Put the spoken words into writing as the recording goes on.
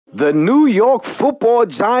The New York Football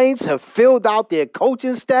Giants have filled out their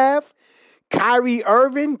coaching staff. Kyrie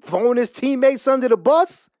Irving throwing his teammates under the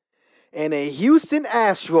bus. And the Houston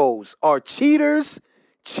Astros are cheaters,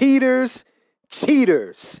 cheaters,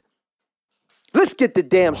 cheaters. Let's get the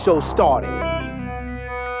damn show started.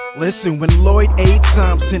 Listen, when Lloyd A.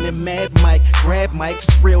 Thompson and Mad Mike grab mics,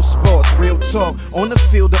 it's real sports, real talk, on the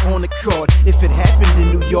field or on the court. If it happened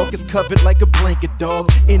in New York, it's covered like a blanket,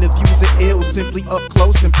 dog. Interviews are ill, simply up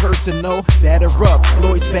close and personal. Batter up,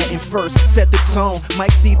 Lloyd's batting first, set the tone.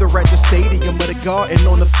 Mike's either at the stadium or the garden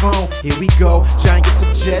on the phone. Here we go, Giants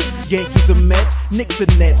are Jets, Yankees are Mets, Knicks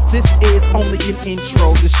are Nets. This is only an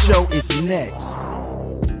intro, the show is next.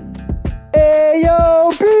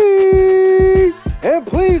 AOB! And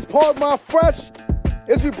please pardon my fresh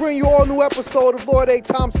as we bring you all new episode of Lloyd A.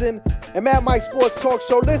 Thompson and Mad Mike Sports Talk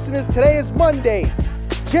Show. Listeners, today is Monday,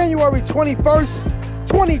 January 21st,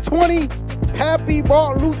 2020. Happy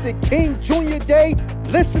Martin Luther King Jr. Day.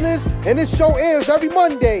 Listeners, and this show airs every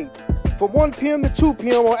Monday from 1 p.m. to 2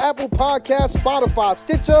 p.m. on Apple Podcasts, Spotify,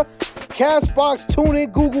 Stitcher, CastBox,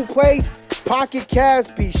 TuneIn, Google Play, Pocket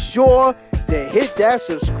Cast. Be sure to hit that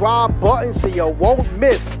subscribe button so you won't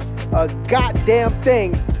miss a goddamn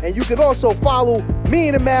thing. And you can also follow me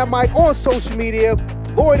and the Mad Mike on social media.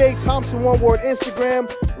 Lloyd A. Thompson, one word Instagram.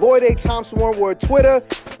 Lloyd A. Thompson, one word Twitter.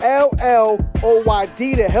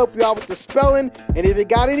 LLOYD to help you out with the spelling. And if you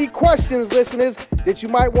got any questions, listeners, that you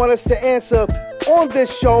might want us to answer on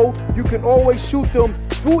this show, you can always shoot them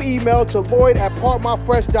through email to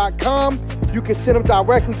lloyd@partmyfresh.com. You can send them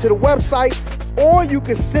directly to the website, or you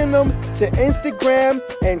can send them to Instagram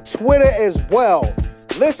and Twitter as well.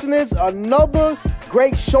 Listeners, another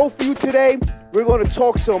great show for you today. We're going to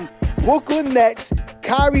talk some Brooklyn Nets,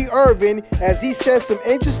 Kyrie Irving, as he says some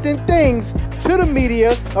interesting things to the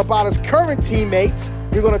media about his current teammates.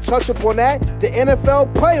 We're going to touch upon that. The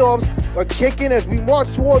NFL playoffs are kicking as we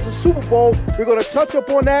march towards the Super Bowl. We're going to touch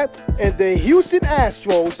upon that. And the Houston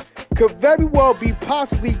Astros could very well be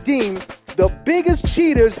possibly deemed the biggest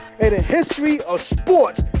cheaters in the history of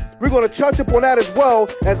sports. We're going to touch upon that as well,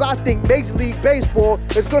 as I think Major League Baseball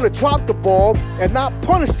is going to drop the ball and not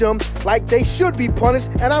punish them like they should be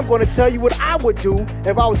punished. And I'm going to tell you what I would do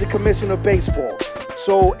if I was the commissioner of baseball.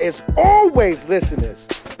 So as always, listeners,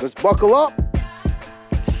 let's buckle up,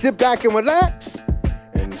 sit back and relax,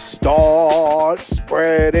 and start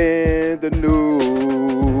spreading the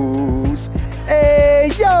news.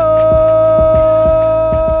 Hey, yo!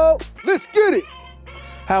 Let's get it!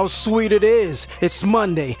 How sweet it is. It's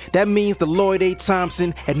Monday. That means the Lloyd A.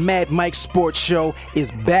 Thompson and Mad Mike Sports Show is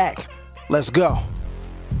back. Let's go.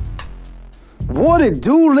 What it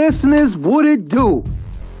do, listeners? What it do?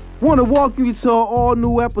 Want to welcome you to an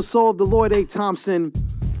all-new episode of the Lloyd A. Thompson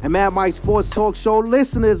and Mad Mike Sports Talk Show.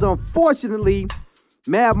 Listeners, unfortunately,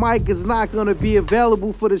 Mad Mike is not going to be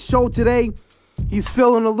available for the show today. He's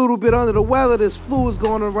feeling a little bit under the weather. This flu is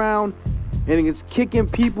going around, and it's kicking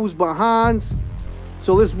people's behinds.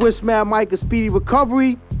 So let's wish Mad Mike a speedy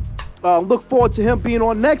recovery. Look forward to him being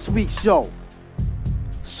on next week's show.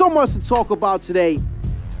 So much to talk about today.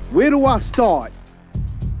 Where do I start?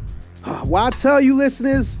 Well, I tell you,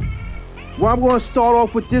 listeners, where I'm going to start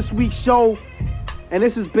off with this week's show, and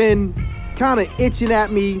this has been kind of itching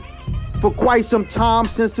at me for quite some time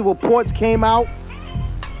since the reports came out.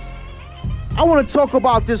 I want to talk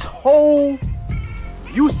about this whole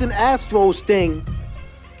Houston Astros thing,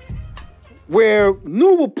 where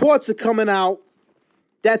new reports are coming out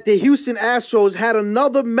that the Houston Astros had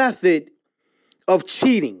another method of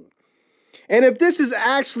cheating. And if this is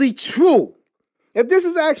actually true,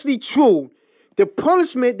 the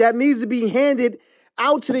punishment that needs to be handed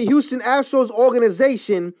out to the Houston Astros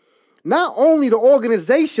organization, not only the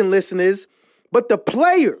organization, listeners, but the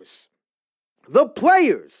players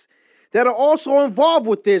that are also involved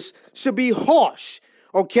with this should be harsh.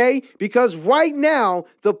 Okay, because right now,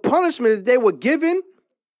 the punishment that they were given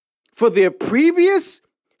for their previous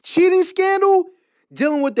cheating scandal,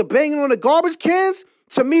 dealing with the banging on the garbage cans,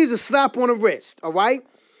 to me is a slap on the wrist, all right?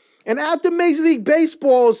 And after Major League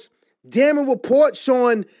Baseball's damning report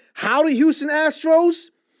showing how the Houston Astros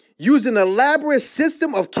use an elaborate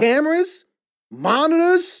system of cameras,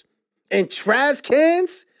 monitors, and trash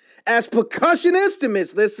cans as percussion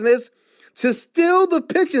instruments, listeners, to steal the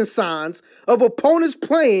pitching signs of opponents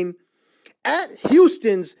playing at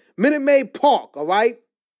Houston's Minute Maid Park, all right?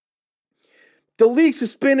 The league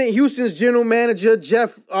suspended Houston's general manager,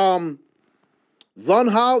 Jeff Ludnow.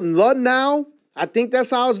 I think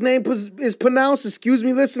that's how his name is pronounced. Excuse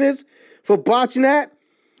me, listeners, for botching that.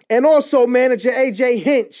 And also manager A.J.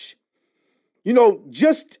 Hinch. You know,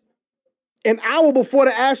 just an hour before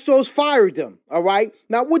the Astros fired them, all right?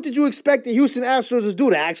 Now, what did you expect the Houston Astros to do?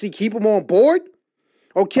 To actually keep him on board?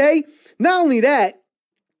 Okay? Not only that,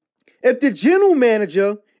 if the general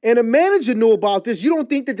manager and the manager knew about this, you don't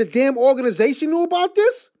think that the damn organization knew about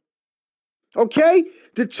this? Okay?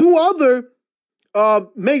 The two other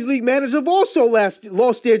Major League managers have also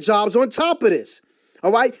lost their jobs on top of this.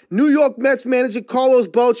 All right? New York Mets manager Carlos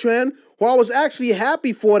Beltran, who I was actually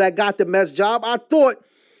happy for that got the Mets job. I thought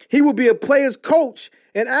he would be a player's coach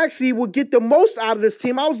and actually would get the most out of this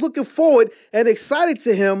team. I was looking forward and excited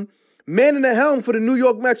to him manning the helm for the New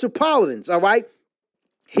York Metropolitans, all right?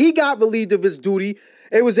 He got relieved of his duty.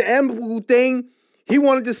 It was an amicable thing. He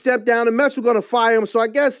wanted to step down. The Mets were going to fire him. So I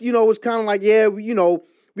guess, it was kind of like, yeah, we don't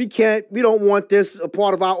want this a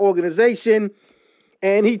part of our organization.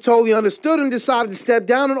 And he totally understood and decided to step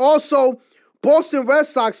down. And also, Boston Red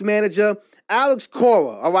Sox manager Alex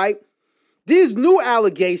Cora, all right? These new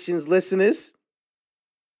allegations, listeners,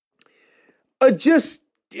 are just...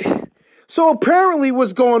 So apparently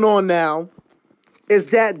what's going on now is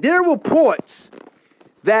that there are reports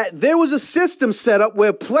that there was a system set up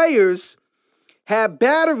where players had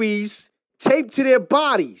batteries taped to their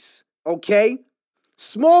bodies, okay?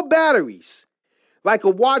 Small batteries, like a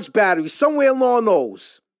watch battery, somewhere along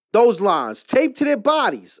those lines, taped to their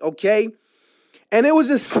bodies, okay? And it was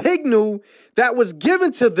a signal that was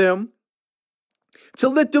given to them to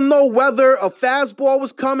let them know whether a fastball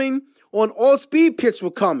was coming or an all-speed pitch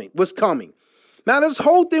was coming. Now, this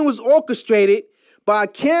whole thing was orchestrated by a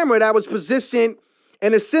camera that was positioned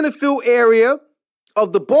in the center field area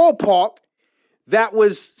of the ballpark that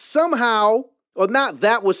was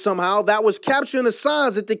capturing the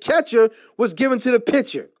signs that the catcher was giving to the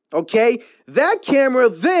pitcher, okay? That camera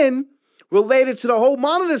then related to the whole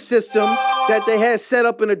monitor system that they had set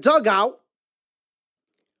up in the dugout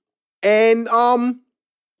and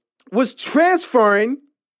was transferring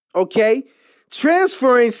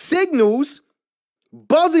signals,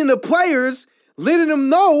 buzzing the players, letting them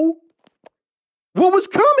know what was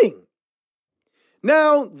coming.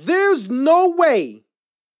 Now, there's no way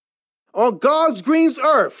on God's green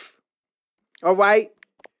earth, all right,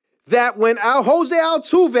 that when Jose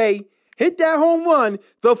Altuve hit that home run,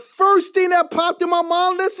 the first thing that popped in my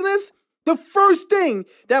mind, listeners, the first thing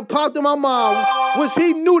that popped in my mind was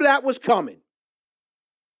he knew that was coming.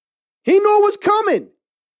 He knew it was coming.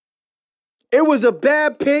 It was a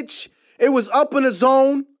bad pitch. It was up in the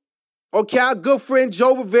zone. Okay, our good friend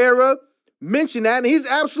Joe Rivera mentioned that, and he's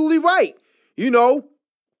absolutely right.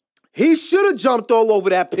 He should have jumped all over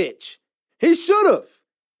that pitch. He should have.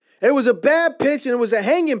 It was a bad pitch, and it was a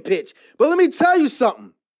hanging pitch. But let me tell you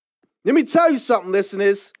something.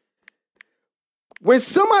 Listeners. When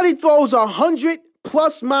somebody throws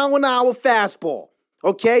 100+ mile an hour fastball,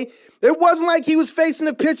 okay, it wasn't like he was facing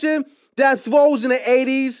a pitcher that throws in the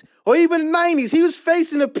 80s or even the 90s. He was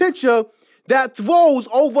facing a pitcher that throws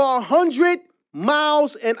over 100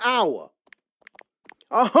 miles an hour.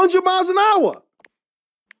 100 miles an hour.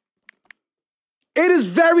 It is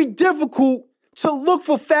very difficult to look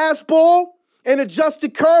for fastball and adjust to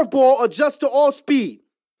curveball, adjust to all speed.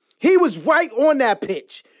 He was right on that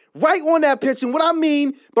pitch. Right on that pitch. And what I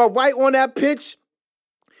mean by right on that pitch,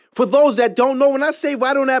 for those that don't know, when I say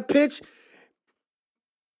right on that pitch,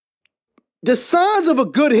 the signs of a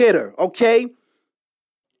good hitter, okay,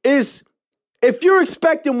 is if you're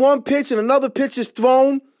expecting one pitch and another pitch is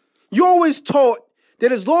thrown, you're always taught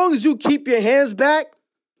that as long as you keep your hands back,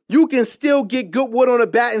 you can still get good wood on the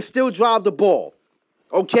bat and still drive the ball,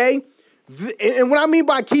 okay? And what I mean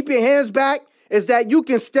by keep your hands back is that you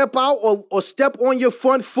can step out or step on your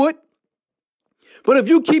front foot. But if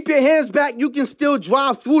you keep your hands back, you can still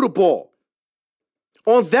drive through the ball.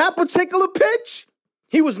 On that particular pitch,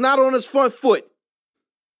 he was not on his front foot.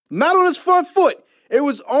 Not on his front foot. It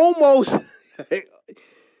was almost...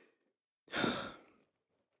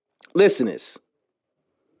 Listeners,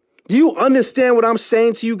 do you understand what I'm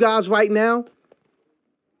saying to you guys right now?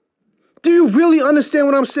 Do you really understand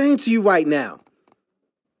what I'm saying to you right now?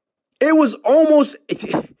 It was almost,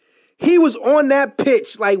 he was on that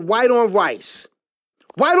pitch like white on rice.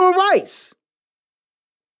 White on rice.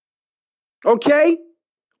 Okay?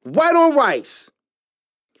 White on rice.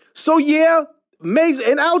 So yeah, and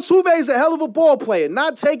Altuve is a hell of a ball player,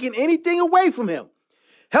 not taking anything away from him.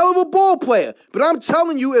 Hell of a ball player. But I'm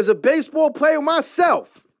telling you, as a baseball player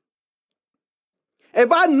myself,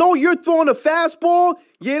 if I know you're throwing a fastball,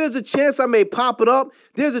 yeah, there's a chance I may pop it up.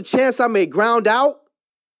 There's a chance I may ground out.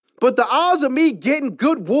 But the odds of me getting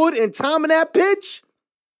good wood and timing that pitch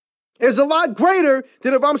is a lot greater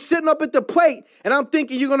than if I'm sitting up at the plate and I'm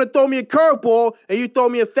thinking you're going to throw me a curveball and you throw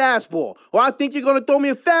me a fastball. Or I think you're going to throw me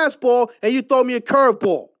a fastball and you throw me a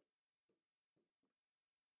curveball.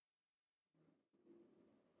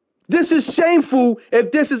 This is shameful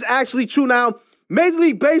if this is actually true. Now, Major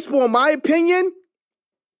League Baseball, in my opinion,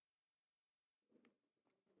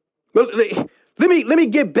 let me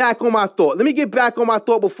get back on my thought. Let me get back on my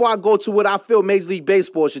thought before I go to what I feel Major League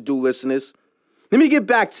Baseball should do, listeners. Let me get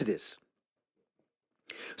back to this.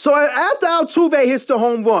 So after Altuve hits the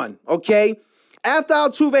home run, okay? After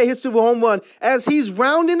Altuve hits the home run, as he's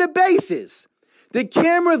rounding the bases, the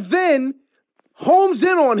camera then homes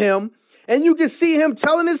in on him, and you can see him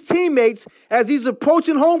telling his teammates as he's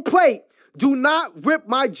approaching home plate, do not rip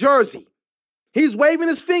my jersey. He's waving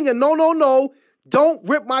his finger, no, don't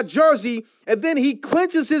rip my jersey. And then he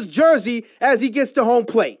clenches his jersey as he gets to home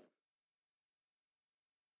plate.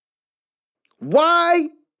 Why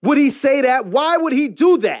would he say that? Why would he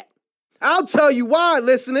do that? I'll tell you why,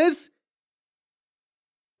 listeners.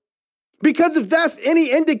 Because if that's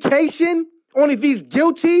any indication on if he's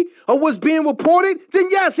guilty of what's being reported, then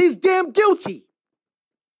yes, he's damn guilty.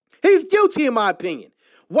 He's guilty in my opinion.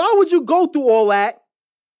 Why would you go through all that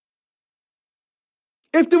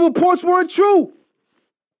if the reports weren't true?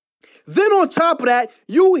 Then on top of that,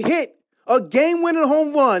 you hit a game-winning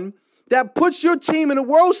home run that puts your team in the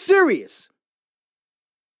World Series.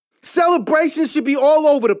 Celebrations should be all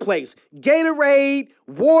over the place. Gatorade,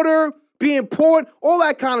 water being poured, all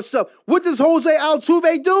that kind of stuff. What does Jose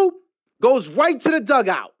Altuve do? Goes right to the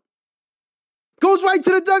dugout. Goes right to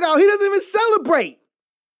the dugout. He doesn't even celebrate.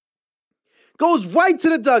 Goes right to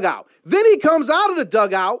the dugout. Then he comes out of the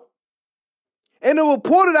dugout, and the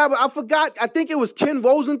reporter, I forgot, I think it was Ken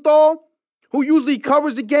Rosenthal, who usually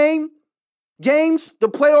covers the games, the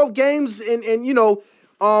playoff games, and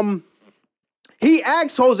he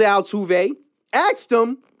asked Jose Altuve, asked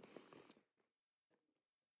him,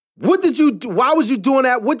 why was you doing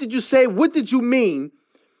that? What did you say? What did you mean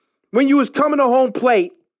when you was coming to home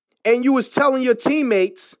plate and you was telling your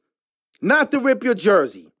teammates not to rip your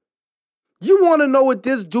jersey? You want to know what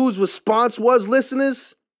this dude's response was,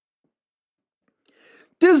 listeners?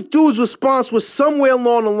 This dude's response was somewhere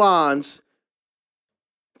along the lines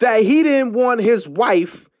that he didn't want his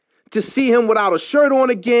wife to see him without a shirt on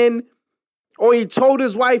again, or he told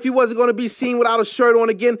his wife he wasn't going to be seen without a shirt on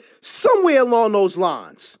again, somewhere along those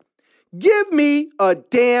lines. Give me a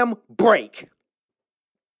damn break.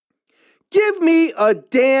 Give me a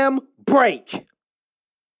damn break.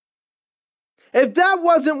 If that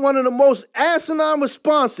wasn't one of the most asinine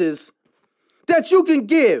responses that you can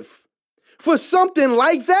give for something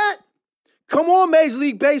like that, come on, Major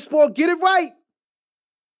League Baseball, get it right.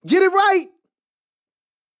 Get it right.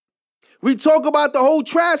 We talk about the whole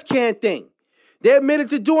trash can thing. They admitted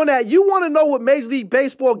to doing that. You want to know what Major League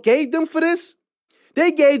Baseball gave them for this?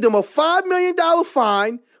 They gave them a $5 million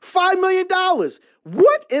fine. $5 million.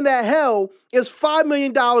 What in the hell is $5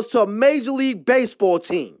 million to a Major League Baseball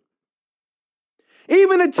team?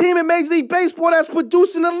 Even a team in Major League Baseball that's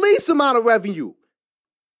producing the least amount of revenue.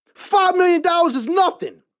 $5 million is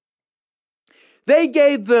nothing. They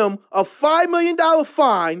gave them a $5 million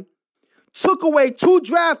fine, took away 2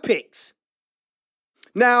 draft picks.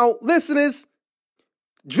 Now, listeners,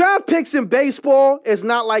 draft picks in baseball is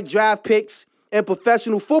not like draft picks in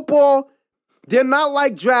professional football. They're not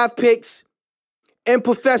like draft picks in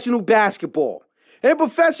professional basketball. In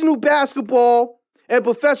professional basketball and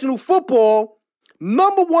professional football,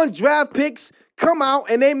 number 1 draft picks come out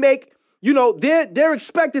and they make, they're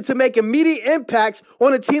expected to make immediate impacts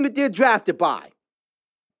on the team that they're drafted by.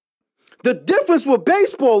 The difference with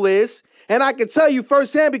baseball is, and I can tell you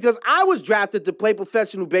firsthand because I was drafted to play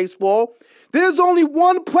professional baseball, there's only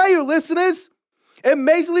one player, listeners, in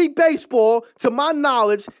Major League Baseball, to my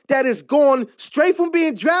knowledge, that has gone straight from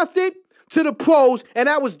being drafted to the pros, and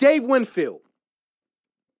that was Dave Winfield.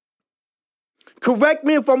 Correct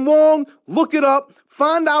me if I'm wrong, look it up,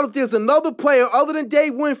 find out if there's another player other than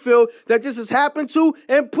Dave Winfield that this has happened to,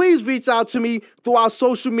 and please reach out to me through our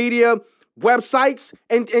social media websites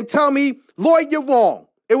and tell me, Lloyd, you're wrong.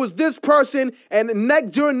 It was this person, and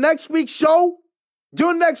during next week's show,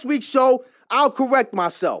 I'll correct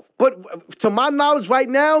myself. But to my knowledge right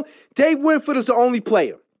now, Dave Winfield is the only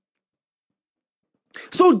player.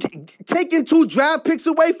 So taking 2 draft picks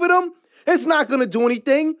away from them, it's not going to do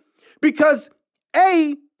anything because,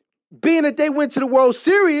 A, being that they went to the World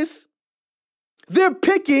Series, they're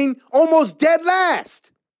picking almost dead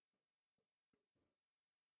last.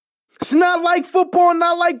 It's not like football,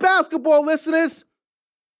 not like basketball, listeners.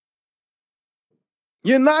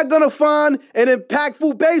 You're not going to find an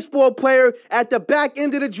impactful baseball player at the back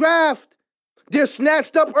end of the draft. They're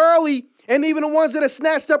snatched up early, and even the ones that are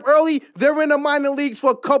snatched up early, they're in the minor leagues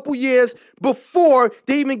for a couple years before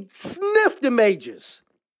they even sniff the majors.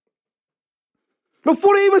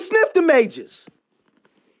 Before they even sniff the majors.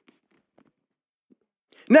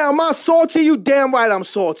 Now, am I salty? You damn right I'm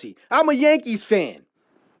salty. I'm a Yankees fan.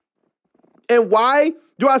 And why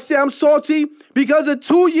do I say I'm salty? Because of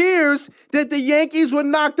 2 years that the Yankees were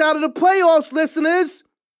knocked out of the playoffs, listeners.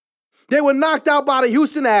 They were knocked out by the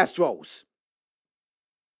Houston Astros.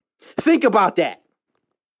 Think about that.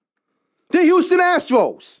 The Houston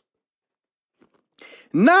Astros.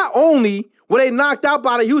 Not only were they knocked out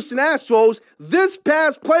by the Houston Astros, this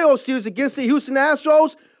past playoff series against the Houston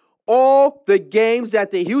Astros, all the games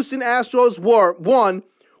that the Houston Astros won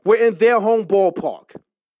were in their home ballpark.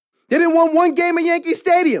 They didn't win one game at Yankee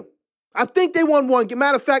Stadium. I think they won one game.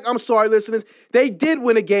 Matter of fact, I'm sorry, listeners. They did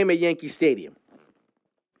win a game at Yankee Stadium.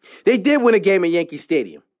 They did win a game at Yankee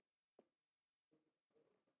Stadium.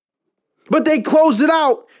 But they closed it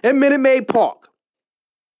out at Minute Maid Park.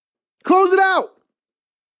 Closed it out.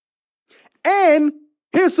 And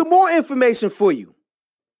here's some more information for you.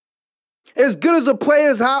 As good as a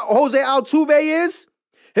player as Jose Altuve is,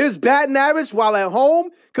 his batting average while at home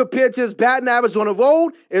compared to his batting average on the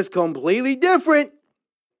road is completely different.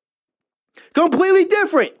 Completely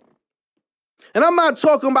different. And I'm not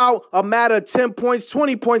talking about a matter of 10 points,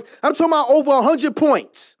 20 points. I'm talking about over 100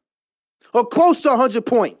 points. Or close to 100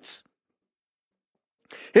 points.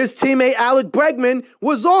 His teammate Alex Bregman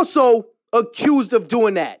was also accused of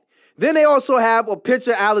doing that. Then they also have a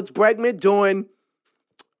picture of Alex Bregman doing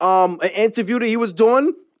an interview that he was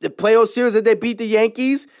doing, the playoff series that they beat the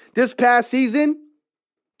Yankees this past season.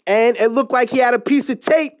 And it looked like he had a piece of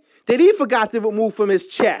tape that he forgot to remove from his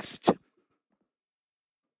chest.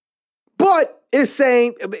 But it's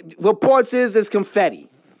saying, reports is there's confetti.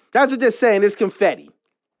 That's what they're saying, it's confetti.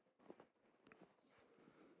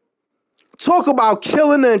 Talk about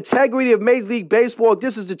killing the integrity of Major League Baseball.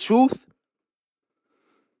 This is the truth.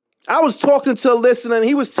 I was talking to a listener, and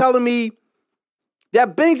he was telling me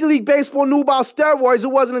that Major League Baseball knew about steroids. It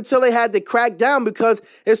wasn't until they had to crack down because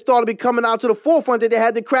it started becoming out to the forefront that they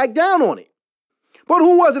had to crack down on it. But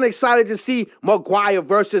who wasn't excited to see McGwire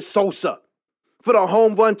versus Sosa for the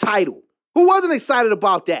home run title? Who wasn't excited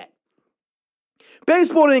about that?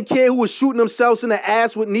 Baseball didn't care who was shooting themselves in the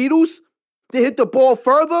ass with needles to hit the ball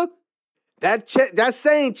further. That's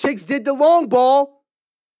saying chicks did the long ball.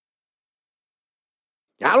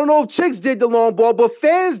 I don't know if chicks did the long ball, but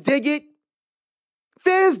fans dig it.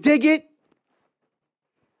 Fans dig it.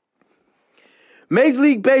 Major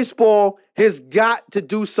League Baseball has got to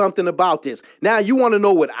do something about this. Now, you want to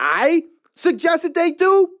know what I suggested they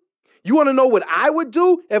do? You want to know what I would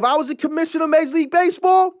do if I was a commissioner of Major League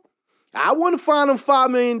Baseball? I wouldn't fine them $5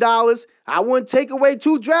 million. I wouldn't take away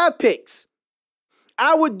 2 draft picks.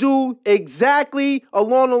 I would do exactly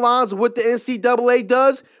along the lines of what the NCAA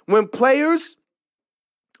does when players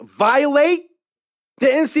violate the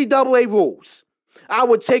NCAA rules. I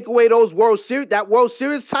would take away that World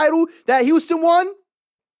Series title that Houston won.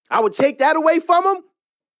 I would take that away from them.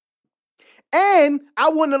 And I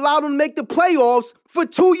wouldn't allow them to make the playoffs for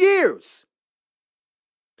 2 years.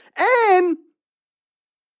 And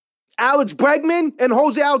Alex Bregman and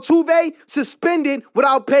Jose Altuve suspended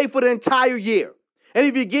without pay for the entire year. And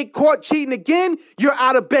if you get caught cheating again, you're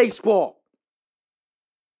out of baseball.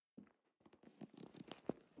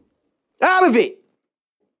 Out of it.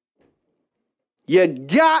 You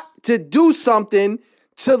got to do something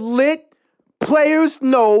to let players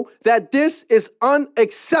know that this is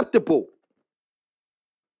unacceptable.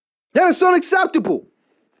 That is unacceptable.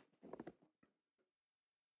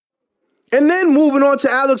 And then moving on to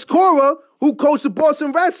Alex Cora, who coached the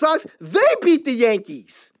Boston Red Sox, they beat the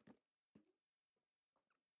Yankees.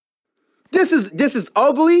 This is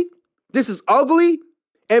ugly. This is ugly,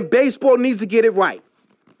 and baseball needs to get it right.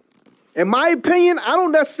 In my opinion, I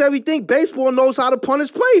don't necessarily think baseball knows how to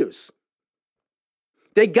punish players.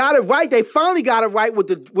 They got it right. They finally got it right with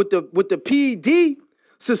the PED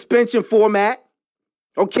suspension format.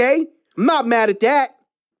 Okay? I'm not mad at that.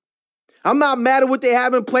 I'm not mad at what they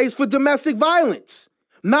have in place for domestic violence.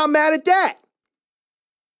 I'm not mad at that.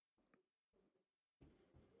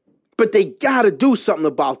 But they got to do something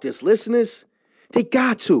about this, listeners. They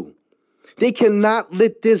got to. They cannot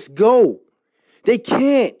let this go. They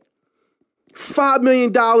can't. $5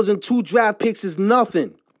 million and 2 draft picks is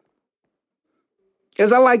nothing.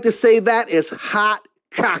 As I like to say, that is hot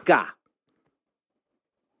caca.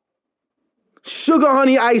 Sugar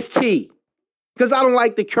honey iced tea. Because I don't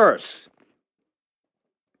like the curse.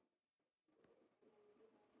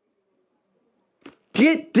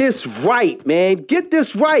 Get this right, man. Get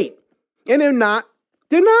this right. And they're not.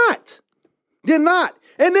 They're not. They're not.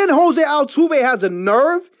 And then Jose Altuve has a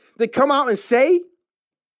nerve to come out and say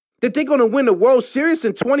that they're going to win the World Series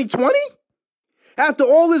in 2020? After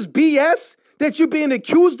all this BS that you're being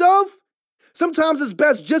accused of? Sometimes it's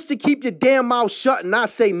best just to keep your damn mouth shut and not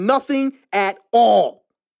say nothing at all.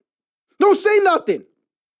 Don't say nothing.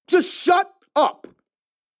 Just shut up.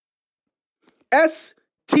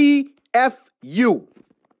 STFU.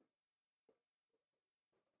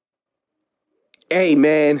 Hey,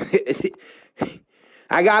 man.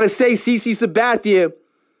 I got to say, CC Sabathia,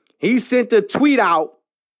 he sent a tweet out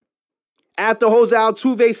after Jose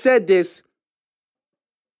Altuve said this,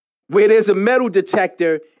 where there's a metal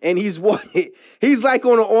detector, and he's like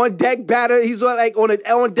on an on-deck batter. He's like on an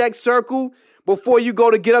on-deck circle before you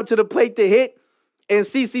go to get up to the plate to hit. And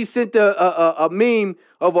CC sent a meme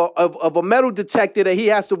of a metal detector that he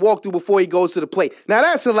has to walk through before he goes to the plate. Now,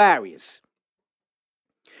 that's hilarious.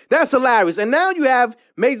 That's hilarious. And now you have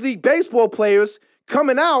Major League Baseball players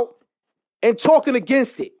coming out and talking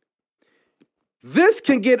against it. This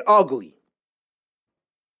can get ugly.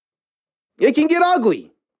 It can get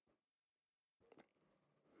ugly.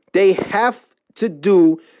 They have to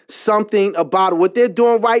do something about it. What they're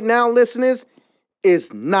doing right now, listeners,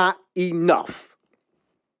 is not enough.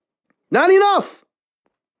 Not enough.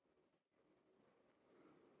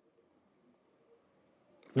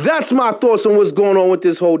 That's my thoughts on what's going on with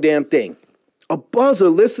this whole damn thing. A buzzer,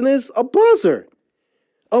 listeners, a buzzer.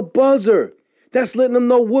 A buzzer. That's letting them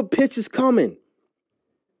know what pitch is coming.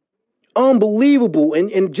 Unbelievable.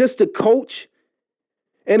 And just the coach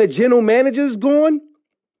and the general manager is gone.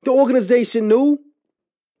 The organization knew.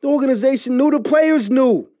 The organization knew. The players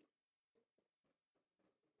knew.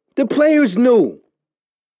 The players knew.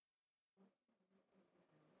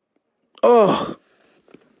 Oh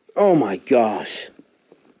my gosh.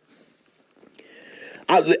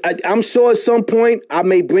 I'm sure at some point I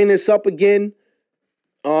may bring this up again.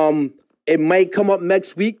 It may come up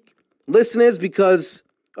next week, listeners, because,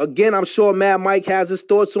 again, I'm sure Mad Mike has his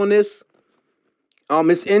thoughts on this.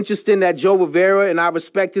 It's interesting that Joe Rivera, and I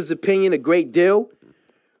respect his opinion a great deal,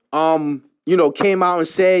 came out and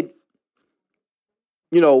said,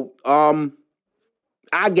 I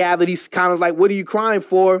gathered he's kind of like, what are you crying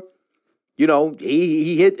for?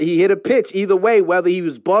 He hit a pitch either way, whether he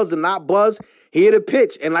was buzzed or not buzzed. He hit a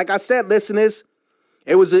pitch. And like I said, listeners,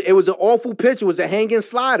 it was an awful pitch. It was a hanging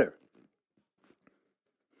slider.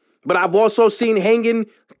 But I've also seen hanging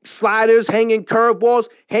sliders, hanging curveballs,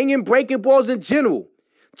 hanging breaking balls in general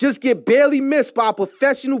just get barely missed by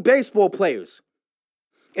professional baseball players.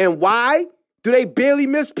 And why do they barely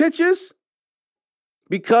miss pitches?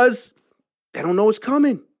 Because they don't know it's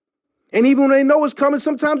coming. And even when they know it's coming,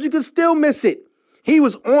 sometimes you can still miss it. He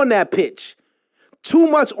was on that pitch. Too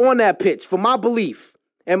much on that pitch, for my belief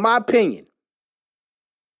and my opinion.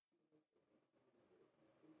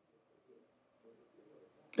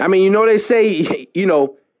 I mean, they say,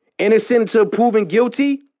 innocent until proven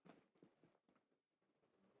guilty.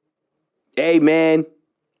 Hey, man,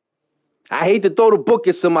 I hate to throw the book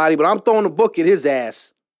at somebody, but I'm throwing the book at his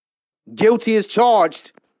ass. Guilty as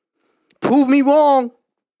charged. Prove me wrong.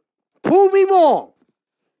 Prove me wrong.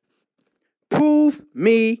 Prove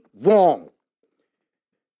me wrong.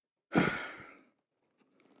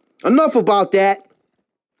 Enough about that.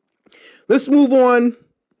 Let's move on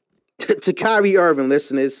to Kyrie Irving,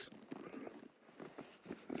 listeners.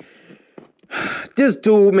 This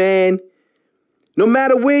dude, man, no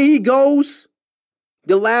matter where he goes,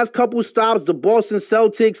 the last couple stops, the Boston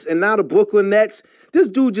Celtics and now the Brooklyn Nets, this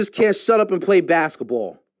dude just can't shut up and play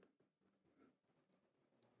basketball.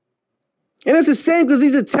 And it's a shame because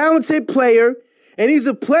he's a talented player, and he's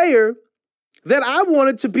a player that I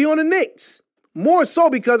wanted to be on the Knicks. More so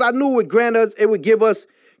because I knew it would give us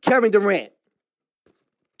Kevin Durant.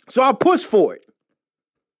 So I pushed for it.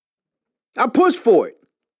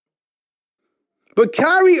 But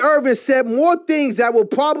Kyrie Irving said more things that will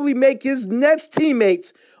probably make his Nets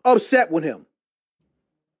teammates upset with him.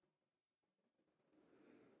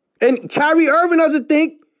 And Kyrie Irving doesn't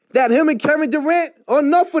think that him and Kevin Durant are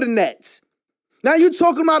enough for the Nets. Now you're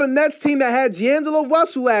talking about a Nets team that had D'Angelo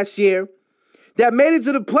Russell last year that made it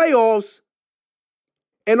to the playoffs,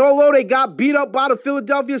 and although they got beat up by the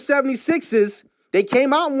Philadelphia 76ers, they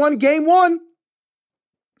came out and won game one.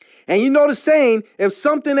 And you know the saying, if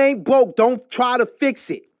something ain't broke, don't try to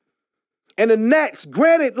fix it. And the Nets,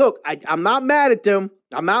 granted, look, I'm not mad at them.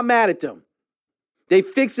 They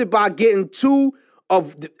fixed it by getting two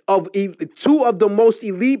of the most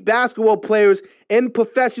elite basketball players in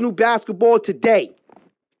professional basketball today.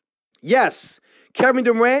 Yes, Kevin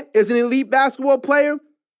Durant is an elite basketball player,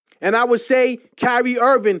 and I would say Kyrie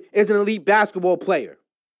Irving is an elite basketball player.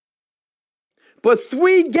 But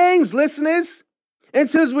 3 games, listeners,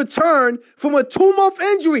 into his return from a 2-month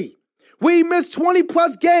injury where he missed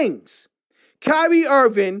 20-plus games, Kyrie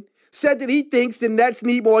Irving said that he thinks the Nets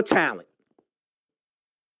need more talent.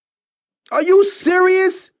 Are you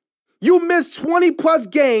serious? You missed 20-plus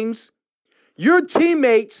games. Your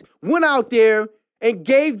teammates went out there and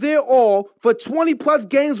gave their all for 20-plus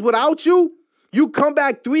games without you. You come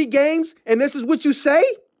back 3 games, and this is what you say?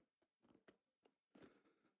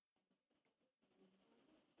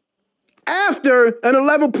 After an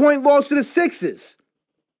 11-point loss to the Sixers.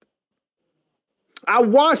 I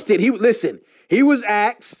watched it. He was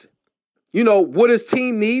asked, what his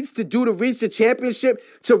team needs to do to reach a championship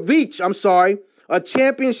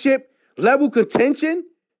level contention.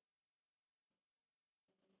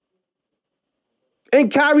 And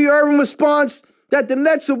Kyrie Irving responds that the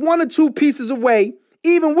Nets are 1 or 2 pieces away,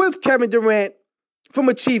 even with Kevin Durant, from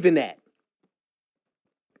achieving that.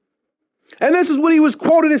 And this is what he was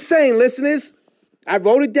quoted as saying, listeners. I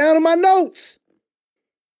wrote it down in my notes.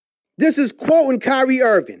 This is quoting Kyrie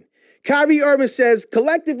Irving. Kyrie Irving says,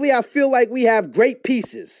 collectively, I feel like we have great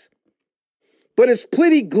pieces. But it's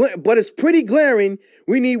pretty glaring.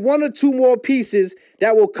 We need 1 or 2 more pieces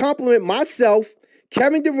that will complement myself,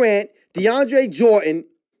 Kevin Durant, DeAndre Jordan,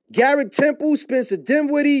 Garrett Temple, Spencer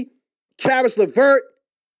Dinwiddie, Karis LeVert,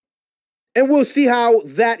 and we'll see how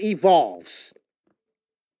that evolves.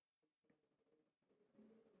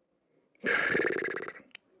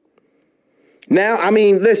 Now,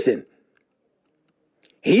 listen.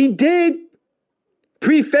 He did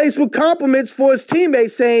preface with compliments for his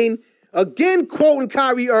teammates, saying, again, quoting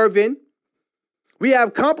Kyrie Irving, we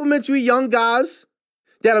have complimentary young guys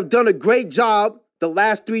that have done a great job the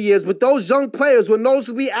last 3 years, but those young players were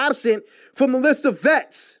noticeably absent from the list of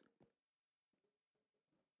vets.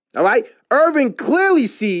 All right? Irving clearly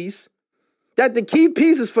sees that the key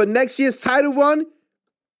pieces for next year's title run.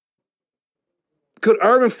 Could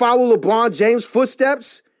Irving follow LeBron James'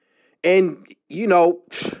 footsteps and,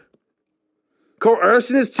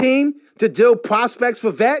 coercing his team to deal prospects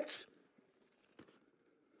for vets?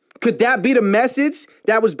 Could that be the message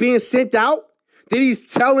that was being sent out? That he's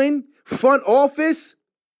telling front office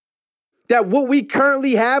that what we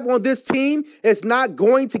currently have on this team is not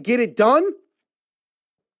going to get it done?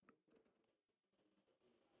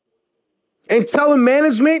 And telling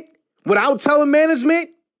management, without telling management,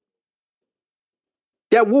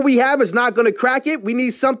 that what we have is not going to crack it. We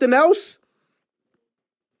need something else.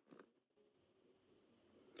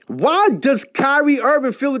 Why does Kyrie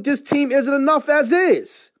Irving feel that this team isn't enough as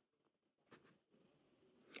is?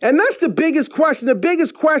 And that's the biggest question. The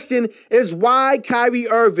biggest question is why Kyrie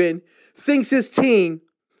Irving thinks his team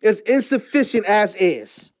is insufficient as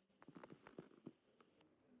is.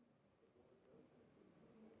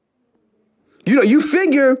 You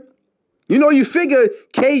figure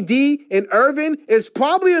KD and Irving is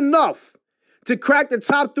probably enough to crack the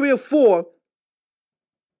top 3 or 4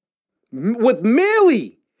 with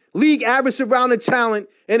merely league average surrounding talent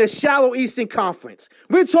in a shallow Eastern Conference.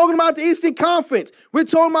 We're talking about the Eastern Conference. We're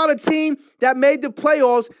talking about a team that made the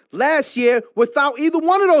playoffs last year without either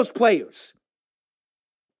one of those players.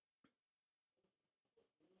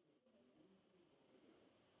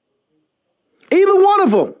 Either one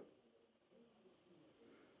of them.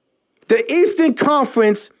 The Eastern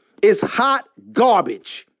Conference is hot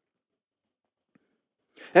garbage.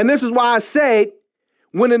 And this is why I said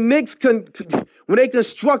when the Knicks, when they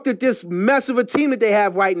constructed this mess of a team that they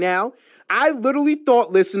have right now, I literally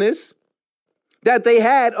thought, listeners, that they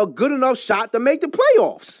had a good enough shot to make the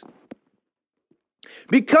playoffs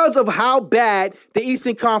because of how bad the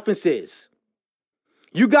Eastern Conference is.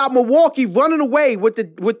 You got Milwaukee running away with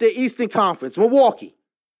the Eastern Conference. Milwaukee.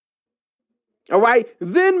 All right,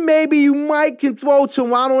 then maybe you can throw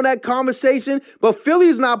Toronto in that conversation, but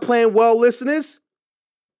Philly's not playing well, listeners.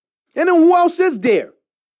 And then who else is there?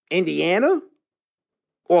 Indiana?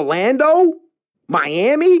 Orlando?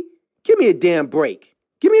 Miami? Give me a damn break.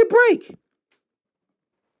 Give me a break.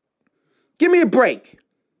 Give me a break.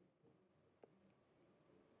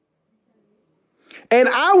 And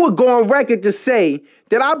I would go on record to say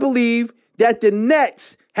that I believe that the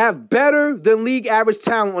Nets have better than league average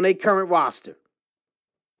talent on their current roster.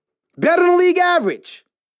 Better than league average.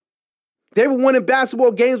 They were winning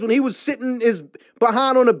basketball games when he was sitting his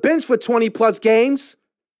behind on the bench for 20-plus games.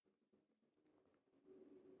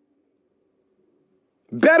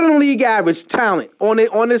 Better than league average talent on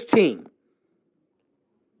this team.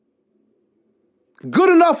 Good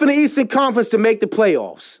enough in the Eastern Conference to make the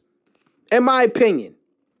playoffs, in my opinion.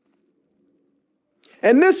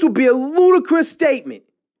 And this would be a ludicrous statement,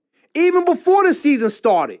 even before the season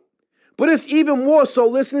started. But it's even more so,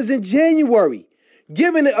 listeners, in January.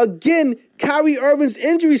 Given, again, Kyrie Irving's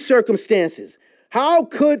injury circumstances, how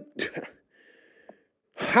could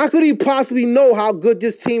he possibly know how good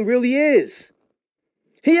this team really is?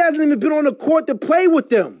 He hasn't even been on the court to play with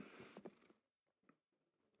them.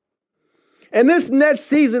 And this next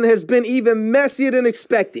season has been even messier than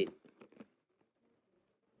expected.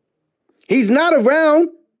 He's not around.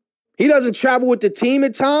 He doesn't travel with the team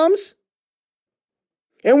at times.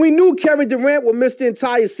 And we knew Kevin Durant would miss the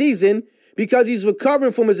entire season because he's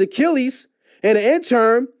recovering from his Achilles. And in the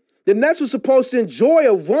interim, the Nets were supposed to enjoy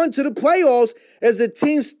a run to the playoffs as the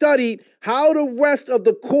team studied how the rest of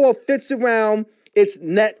the core fits around its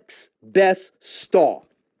next best star.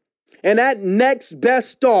 And that next best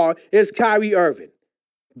star is Kyrie Irving.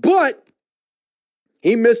 But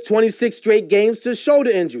he missed 26 straight games to shoulder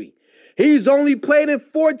injury. He's only played in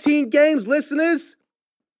 14 games, listeners.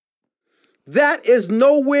 That is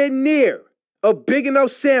nowhere near a big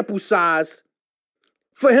enough sample size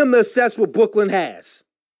for him to assess what Brooklyn has.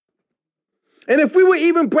 And if we were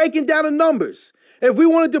even breaking down the numbers, if we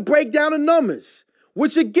wanted to break down the numbers,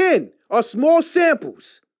 which again are small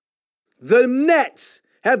samples, the Nets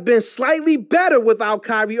have been slightly better without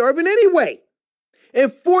Kyrie Irving anyway.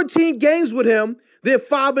 In 14 games with him, they're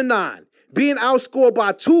 5-9, being outscored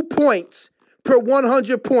by 2 points per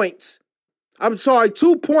 100 points.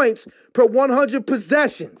 2 points per 100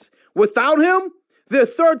 possessions. Without him, they're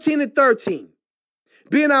 13-13,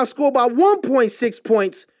 being outscored by 1.6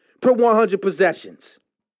 points per 100 possessions.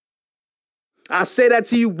 I'll say that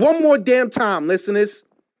to you one more damn time, listeners.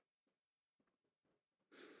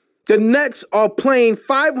 The Nets are playing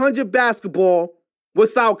 500 basketball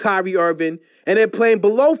without Kyrie Irving, and they're playing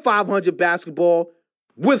below 500 basketball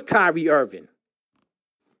with Kyrie Irving.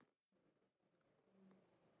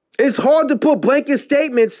 It's hard to put blanket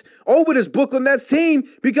statements over this Brooklyn Nets team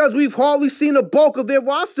because we've hardly seen the bulk of their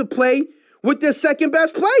roster play with their second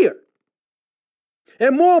best player.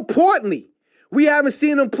 And more importantly, we haven't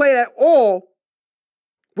seen them play at all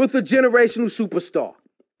with a generational superstar.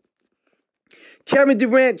 Kevin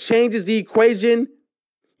Durant changes the equation,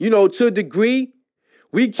 to a degree.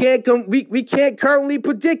 We can't currently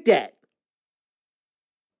predict that.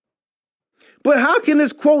 But how can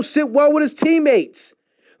this quote sit well with his teammates?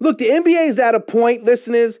 Look, the NBA is at a point,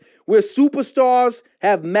 listeners, where superstars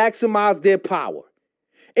have maximized their power.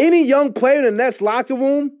 Any young player in the Nets locker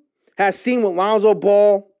room has seen what Lonzo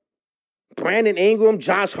Ball, Brandon Ingram,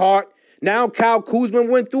 Josh Hart, now Kyle Kuzma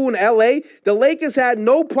went through in LA. The Lakers had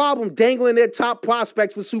no problem dangling their top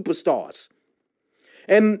prospects for superstars.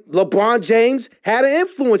 And LeBron James had an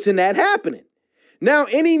influence in that happening. Now,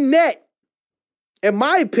 any Net, in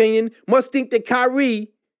my opinion, must think that Kyrie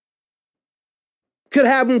could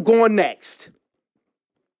have him going next.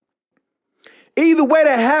 Either way,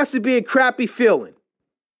 there has to be a crappy feeling.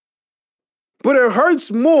 But it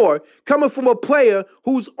hurts more coming from a player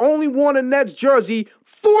who's only worn a Nets jersey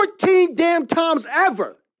 14 damn times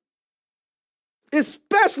ever.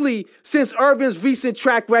 Especially since Irving's recent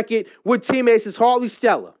track record with teammates is hardly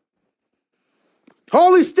stellar.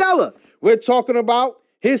 Hardly stellar. We're talking about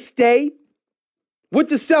his stay with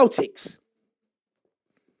the Celtics.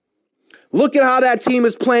 Look at how that team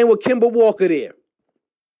is playing with Kemba Walker there.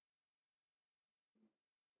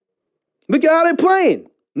 Look at how they're playing.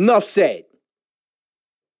 Enough said.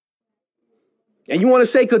 And you want to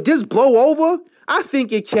say, could this blow over? I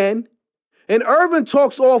think it can. And Irvin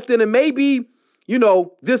talks often, and maybe,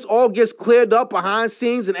 this all gets cleared up behind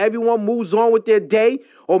scenes and everyone moves on with their day.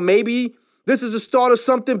 Or maybe this is the start of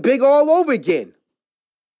something big all over again.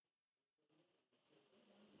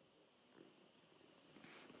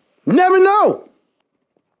 Never know.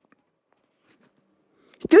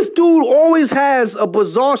 This dude always has a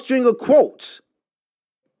bizarre string of quotes.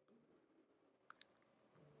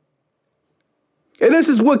 And this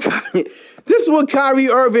is what Kyrie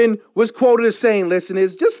Irving was quoted as saying,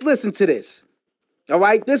 listeners. Just listen to this. All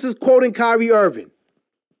right? This is quoting Kyrie Irving.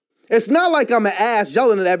 It's not like I'm an ass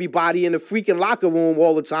yelling at everybody in the freaking locker room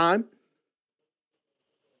all the time.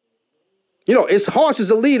 It's harsh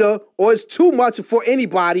as a leader or it's too much for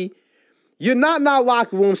anybody. You're not in our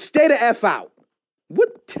locker room. Stay the F out.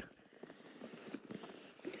 What?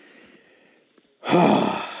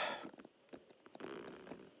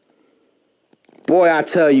 Boy, I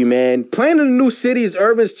tell you, man, playing in a new city is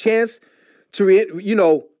Irvin's chance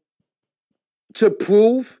to, to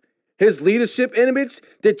prove his leadership image,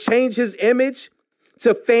 to change his image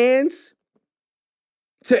to fans,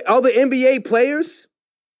 to other NBA players.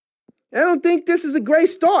 I don't think this is a great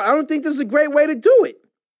start. I don't think this is a great way to do it.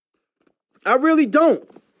 I really don't.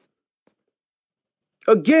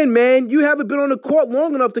 Again, man, you haven't been on the court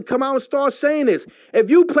long enough to come out and start saying this. If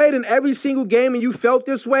you played in every single game and you felt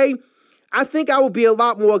this way, I think I would be a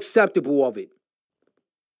lot more acceptable of it.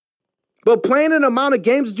 But playing an amount of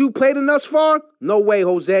games that you played in thus far, no way,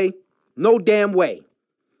 Jose. No damn way.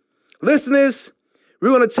 Listeners, we're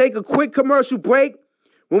going to take a quick commercial break.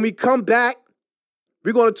 When we come back,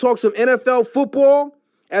 we're going to talk some NFL football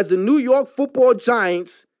as the New York Football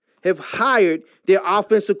Giants have hired their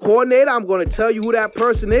offensive coordinator. I'm going to tell you who that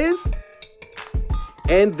person is.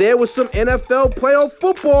 And there was some NFL playoff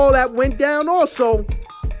football that went down also.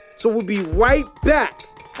 So we'll be right back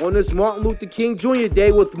on this Martin Luther King Jr.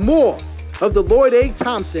 Day with more of the Lloyd A.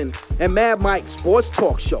 Thompson and Mad Mike Sports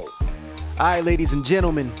Talk Show. All right, ladies and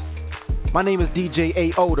gentlemen, my name is DJ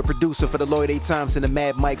A.O., the producer for the Lloyd A. Thompson and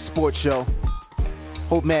Mad Mike Sports Show.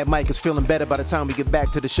 Hope Mad Mike is feeling better by the time we get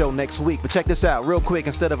back to the show next week. But check this out, real quick,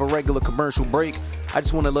 instead of a regular commercial break, I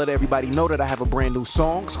just want to let everybody know that I have a brand new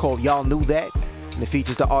song. It's called Y'all Knew That, and it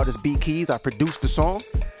features the artist B Keys. I produced the song.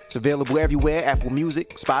 It's available everywhere, Apple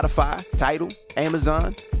Music, Spotify, Tidal,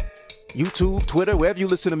 Amazon, YouTube, Twitter, wherever you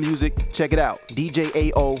listen to music, check it out. DJ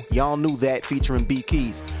A.O., Y'all Knew That, featuring B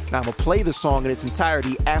Keys. Now, I'm going to play the song in its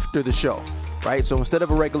entirety after the show, right? So instead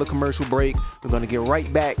of a regular commercial break, we're going to get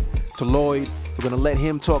right back to Lloyd. We're going to let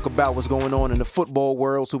him talk about what's going on in the football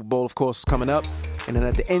world. Super Bowl, of course, is coming up. And then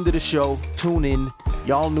at the end of the show, tune in.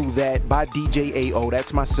 Y'all Knew That by DJ A.O.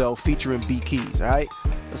 That's myself, featuring B Keys, all right?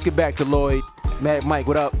 Let's get back to Lloyd. Mad Mike,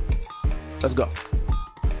 what up? Let's go.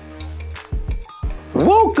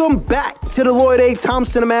 Welcome back to the Lloyd A.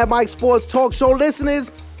 Thompson and Mad Mike Sports Talk Show. Listeners,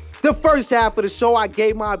 the first half of the show, I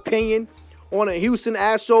gave my opinion on the Houston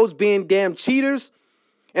Astros being damn cheaters.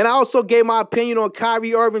 And I also gave my opinion on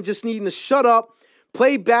Kyrie Irving just needing to shut up,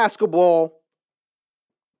 play basketball,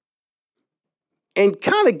 and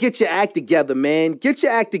kind of get your act together, man. Get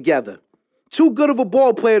your act together. Too good of a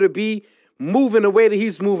ball player to be moving the way that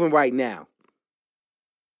he's moving right now.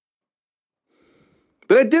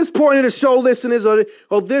 But at this point in the show, listeners,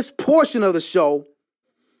 or this portion of the show,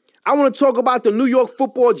 I want to talk about the New York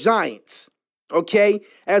Football Giants, okay,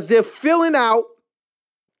 as they're filling out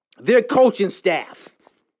their coaching staff.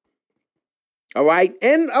 All right.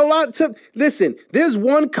 And listen, there's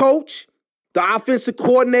one coach, the offensive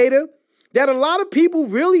coordinator, that a lot of people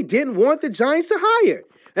really didn't want the Giants to hire.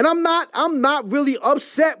 And I'm not really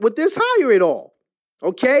upset with this hire at all.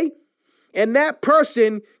 Okay. And that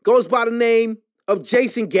person goes by the name of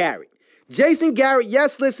Jason Garrett. Jason Garrett,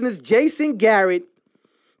 yes, listeners, Jason Garrett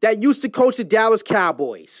that used to coach the Dallas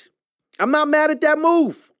Cowboys. I'm not mad at that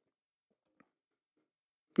move.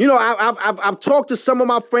 You know, I've talked to some of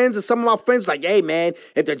my friends, and some of my friends like, hey, man,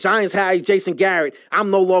 if the Giants hire Jason Garrett, I'm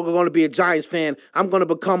no longer going to be a Giants fan. I'm going to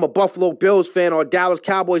become a Buffalo Bills fan or a Dallas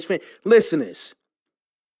Cowboys fan. Listeners,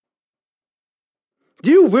 do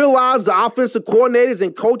you realize the offensive coordinators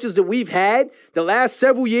and coaches that we've had the last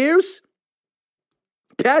several years?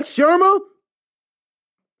 Pat Shurmur?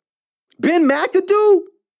 Ben McAdoo?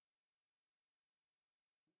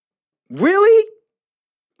 Really?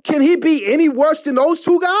 Can he be any worse than those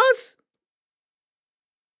two guys?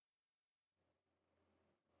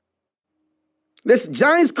 This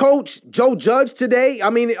Giants coach, Joe Judge, today,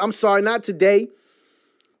 not today.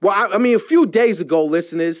 Well, a few days ago,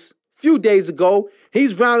 listeners,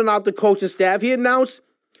 he's rounding out the coaching staff. He announced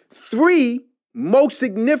 3 most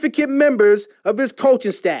significant members of his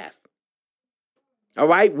coaching staff. All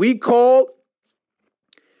right, we called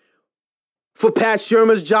for Pat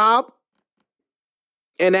Shurmur's job.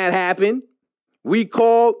 And that happened. We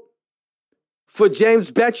called for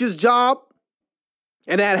James Betcher's job.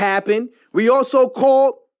 And that happened. We also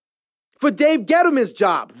called for Dave Gettleman's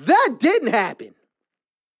job. That didn't happen.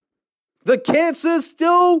 The cancer's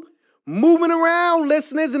still moving around,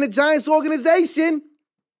 listeners, in the Giants organization.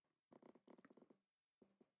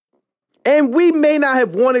 And we may not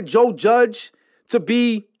have wanted Joe Judge to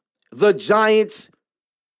be the Giants'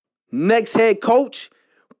 next head coach,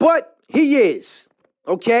 but he is.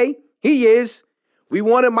 Okay? He is. We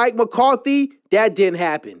wanted Mike McCarthy. That didn't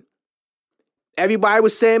happen. Everybody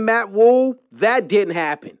was saying Matt Rule. That didn't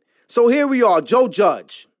happen. So here we are, Joe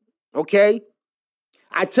Judge. Okay?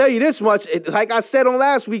 I tell you this much, like I said on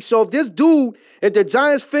last week, so if the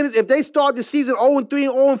Giants finish, if they start the season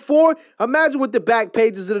 0-3 and 0-4, imagine what the back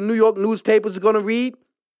pages of the New York newspapers are going to read.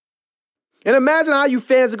 And imagine how you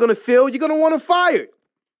fans are going to feel. You're going to want him fired.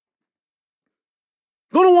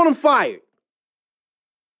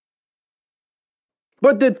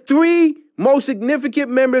 But the 3 most significant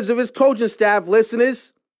members of his coaching staff,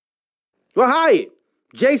 listeners, were hired.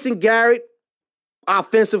 Jason Garrett,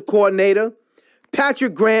 offensive coordinator.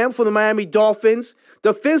 Patrick Graham from the Miami Dolphins,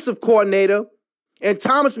 defensive coordinator, and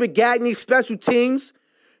Thomas McGagney, special teams.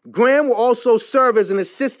 Graham will also serve as an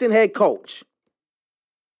assistant head coach.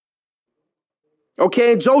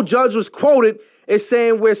 Okay, and Joe Judge was quoted as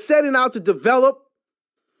saying, we're setting out to develop,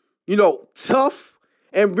 tough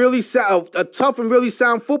and really sound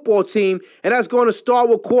football team, and that's going to start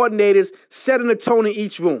with coordinators setting the tone in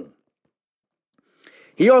each room.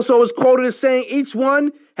 He also was quoted as saying, each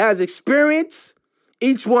one has experience,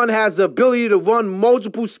 each one has the ability to run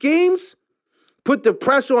multiple schemes, put the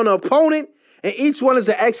pressure on the opponent, and each one is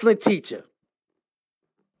an excellent teacher.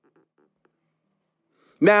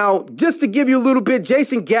 Now, just to give you a little bit,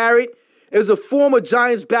 Jason Garrett is a former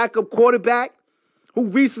Giants backup quarterback who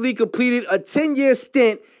recently completed a 10-year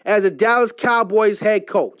stint as a Dallas Cowboys head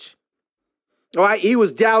coach. All right, he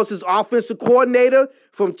was Dallas's offensive coordinator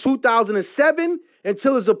from 2007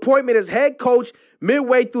 until his appointment as head coach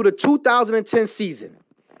midway through the 2010 season.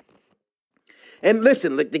 And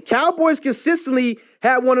listen, the Cowboys consistently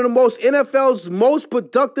had one of the NFL's most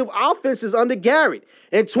productive offenses under Garrett.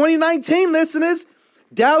 In 2019, listeners,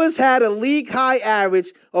 Dallas had a league-high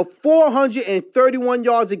average of 431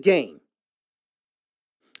 yards a game.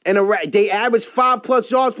 And they averaged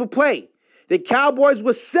 5+ yards per play. The Cowboys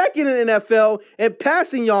were second in the NFL in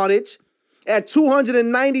passing yardage at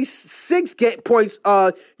 296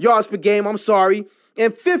 yards per game,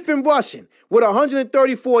 and fifth in rushing with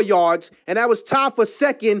 134 yards, and that was tied for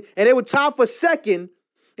second, and they were tied for second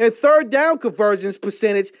in third down conversions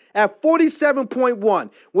percentage at 47.1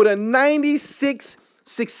 with a 96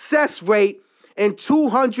 success rate and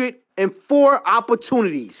 204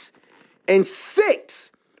 opportunities, and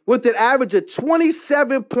 6 with an average of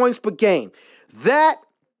 27 points per game. That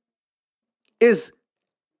is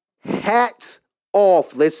hats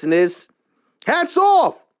off, listeners. Hats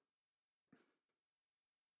off.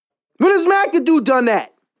 When has McAdoo done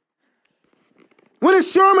that? When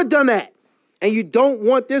has Sherman done that? And you don't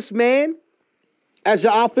want this man as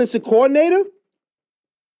your offensive coordinator?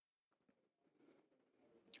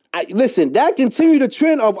 Listen, that continued the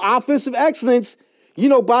trend of offensive excellence,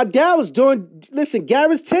 by Dallas during,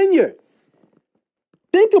 Garrett's tenure.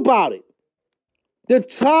 Think about it. The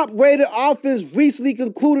top-rated offense recently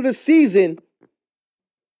concluded a season,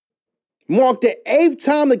 marked the 8th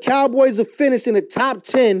time the Cowboys have finished in the top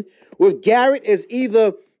 10 with Garrett as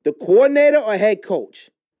either the coordinator or head coach.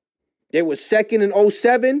 They were second in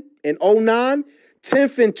 07 and 09,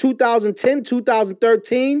 10th in 2010,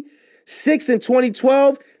 2013, 6th in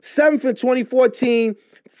 2012, 7th in 2014,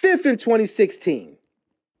 5th in 2016.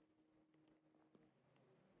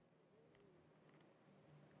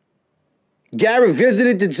 Garrett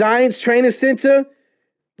visited the Giants training center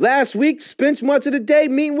last week, spent much of the day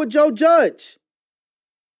meeting with Joe Judge.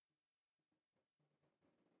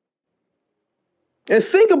 And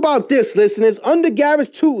think about this, listeners. Under Garrett's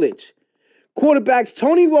tutelage, quarterbacks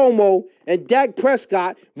Tony Romo and Dak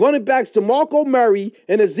Prescott, running backs DeMarco Murray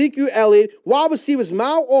and Ezekiel Elliott, wide receivers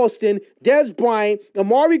Mal Austin, Dez Bryant,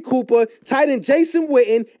 Amari Cooper, tight end Jason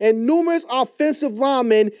Witten, and numerous offensive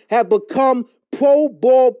linemen have become Pro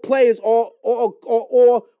Bowl players or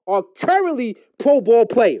are currently Pro Bowl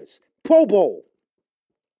players. Pro Bowl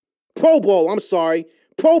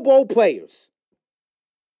players.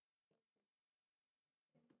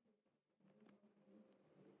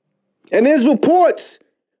 And there's reports,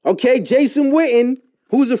 Jason Witten,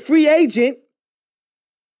 who's a free agent,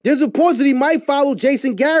 there's reports that he might follow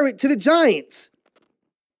Jason Garrett to the Giants.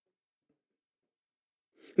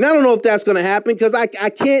 Now, I don't know if that's going to happen because I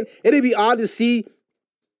can't, it'd be odd to see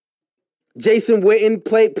Jason Witten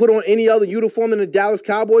put on any other uniform than the Dallas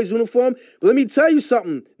Cowboys uniform. But let me tell you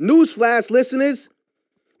something. Newsflash, listeners.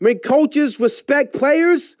 When coaches respect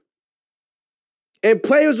players and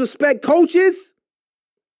players respect coaches,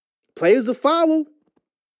 players will follow.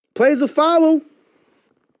 Players will follow.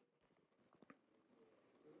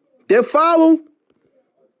 They'll follow.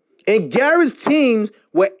 And Garrett's teams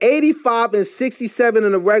were 85 and 67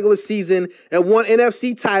 in the regular season and won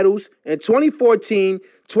NFC titles in 2014,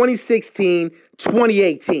 2016,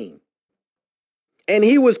 2018. And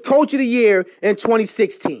he was coach of the year in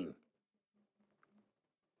 2016.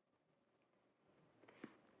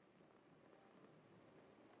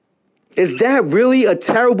 Is that really a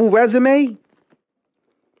terrible resume?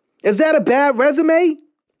 Is that a bad resume?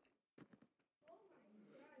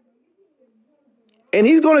 And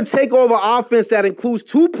he's going to take over an offense that includes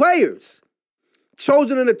 2 players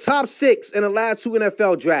chosen in the top 6 in the last 2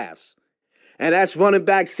 NFL drafts. And that's running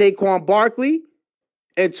back Saquon Barkley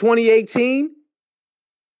in 2018.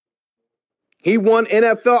 He won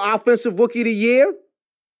NFL Offensive Rookie of the Year.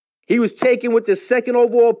 He was taken with the 2nd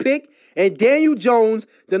overall pick and Daniel Jones,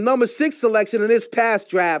 the number 6 selection in this past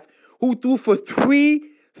draft, who threw for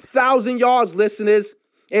 3,000 yards, listeners,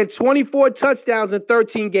 and 24 touchdowns in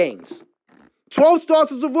 13 games. 12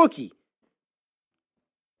 starts as a rookie.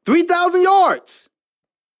 3,000 yards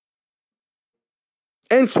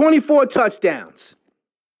and 24 touchdowns.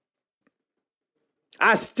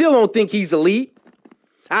 I still don't think he's elite.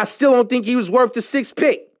 I still don't think he was worth the 6th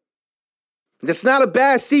pick. That's not a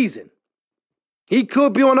bad season. He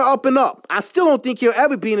could be on the up and up. I still don't think he'll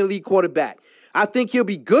ever be an elite quarterback. I think he'll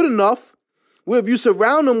be good enough where if you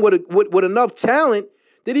surround him with enough talent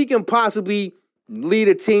that he can possibly lead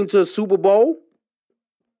a team to a Super Bowl.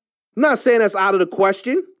 I'm not saying that's out of the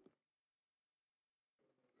question.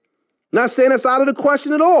 Not saying that's out of the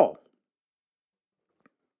question at all.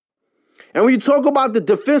 And when you talk about the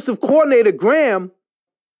defensive coordinator, Graham,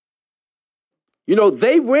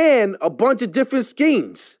 they ran a bunch of different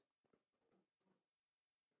schemes.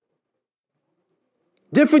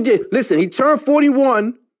 Listen, he turned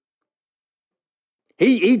 41.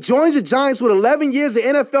 He joins the Giants with 11 years of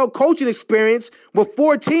NFL coaching experience with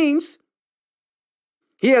 4 teams.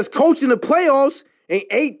 He has coached in the playoffs in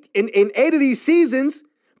eight of these seasons,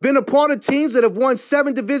 been a part of teams that have won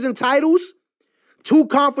 7 division titles, 2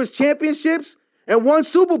 conference championships, and 1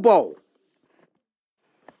 Super Bowl.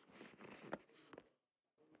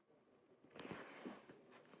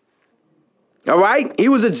 All right? He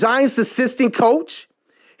was a Giants assistant coach.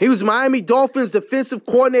 He was Miami Dolphins defensive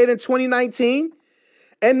coordinator in 2019.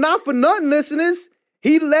 And not for nothing, listeners,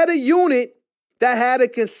 he led a unit that had a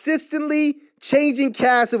consistently changing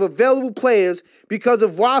cast of available players because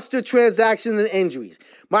of roster transactions and injuries.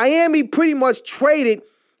 Miami pretty much traded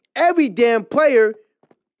every damn player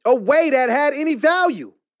away that had any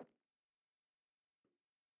value.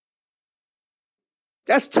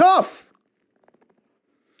 That's tough.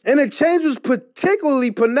 And the change was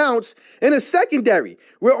particularly pronounced in the secondary,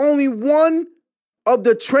 where only one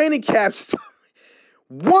training camp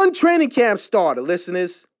starter,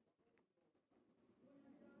 listeners.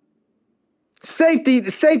 The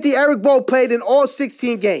safety Eric Bowe played in all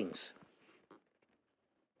 16 games.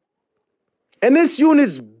 And this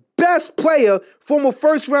unit's best player, former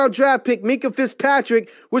first-round draft pick Minkah Fitzpatrick,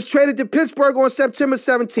 was traded to Pittsburgh on September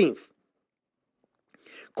 17th.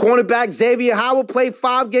 Cornerback Xavier Howard played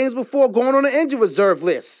 5 games before going on the injured reserve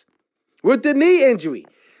list with the knee injury.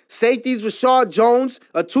 Safeties Rashard Jones,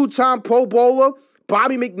 a 2-time Pro Bowler,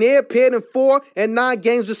 Bobby McNair appeared in 4 and 9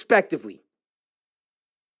 games respectively,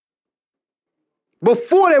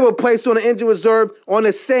 before they were placed on the injured reserve on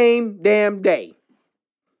the same damn day.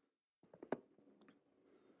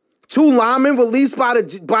 2 linemen released by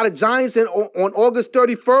the Giants on August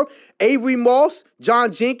 31st, Avery Moss,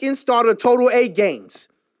 John Jenkins, started a total of 8 games.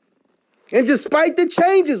 And despite the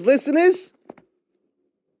changes, listeners,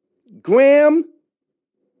 Graham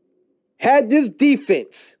had this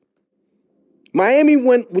defense. Miami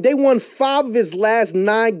won 5 of his last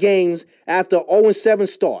 9 games after an 0-7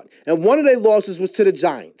 start. And one of their losses was to the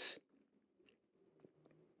Giants.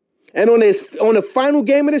 And on the final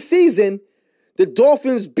game of the season, the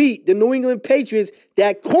Dolphins beat the New England Patriots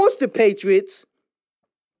that cost the Patriots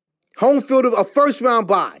home field of a first-round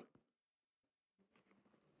bye.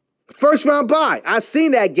 First-round bye. I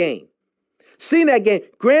seen that game.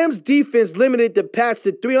 Graham's defense limited the Pats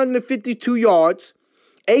to 352 yards,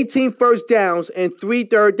 18 first downs, and 3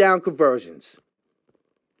 third-down conversions.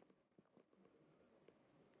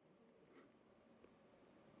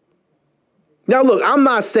 Now, look, I'm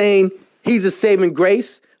not saying he's a saving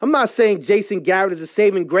grace. I'm not saying Jason Garrett is a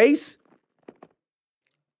saving grace.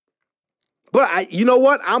 But you know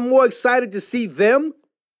what? I'm more excited to see them.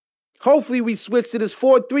 Hopefully we switch to this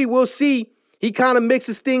 4-3. We'll see. He kind of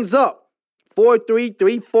mixes things up. 4-3,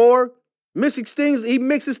 3-4. He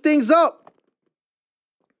mixes things up.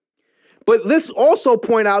 But let's also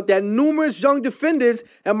point out that numerous young defenders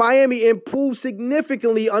at Miami improved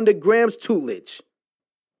significantly under Graham's tutelage.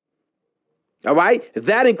 All right?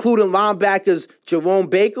 That included linebackers Jerome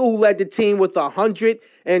Baker, who led the team with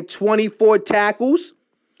 124 tackles.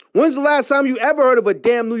 When's the last time you ever heard of a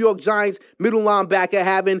damn New York Giants middle linebacker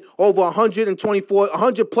having over 100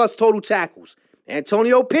 plus total tackles?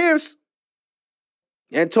 Antonio Pierce,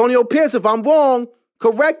 if I'm wrong,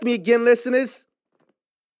 correct me again, listeners.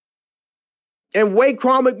 And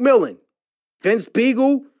Waquan McMillan. Vince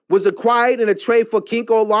Beagle was acquired in a trade for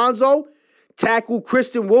Kinko Alonso. Tackle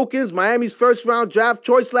Christian Wilkins, Miami's first-round draft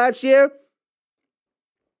choice last year.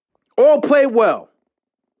 All played well.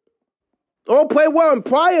 And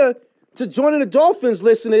prior to joining the Dolphins,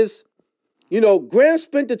 listeners, Graham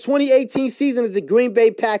spent the 2018 season as the Green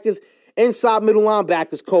Bay Packers inside middle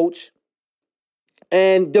linebackers coach.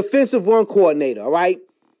 and defensive run coordinator, all right?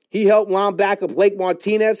 He helped linebacker Blake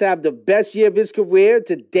Martinez have the best year of his career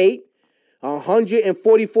to date,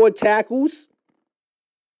 144 tackles,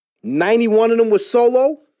 91 of them were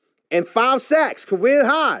solo, and 5 sacks, career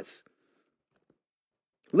highs.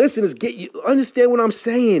 Listen, understand what I'm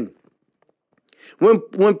saying.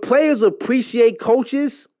 When players appreciate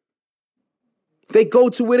coaches, they go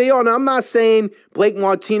to where they are. Now, I'm not saying Blake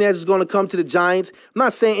Martinez is going to come to the Giants. I'm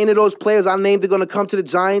not saying any of those players I named are going to come to the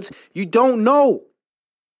Giants. You don't know.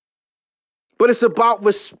 But it's about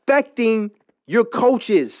respecting your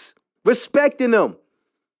coaches, respecting them.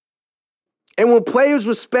 And when players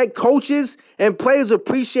respect coaches and players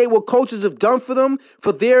appreciate what coaches have done for them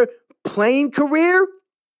for their playing career,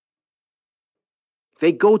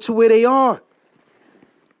 they go to where they are.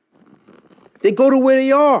 They go to where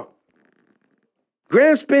they are.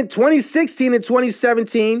 Graham spent 2016 and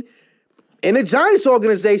 2017 in the Giants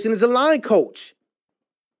organization as a line coach.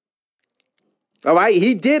 All right,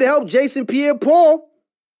 he did help Jason Pierre-Paul.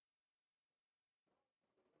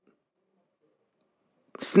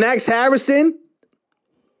 Snacks Harrison.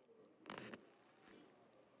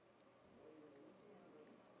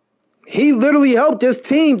 He literally helped this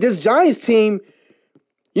team, this Giants team,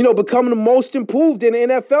 become the most improved in the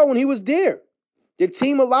NFL when he was there. The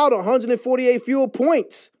team allowed 148 fewer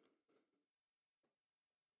points.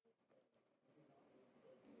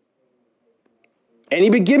 And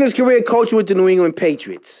he began his career coaching with the New England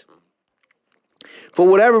Patriots. For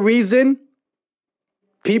whatever reason,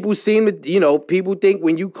 people people think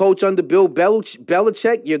when you coach under Bill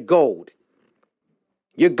Belichick, you're gold.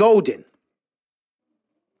 You're golden.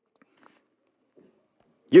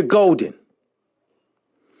 You're golden.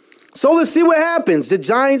 So let's see what happens. The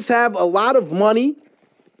Giants have a lot of money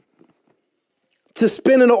to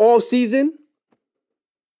spend in the offseason.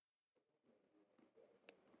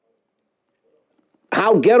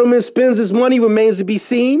 How Gettleman spends his money remains to be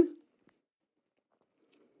seen.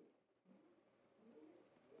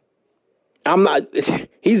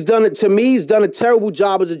 He's done a terrible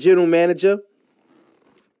job as a general manager.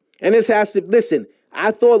 And this has to, listen,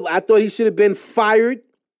 I thought he should have been fired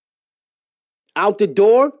out the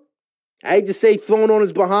door. I hate to say thrown on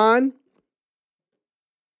his behind.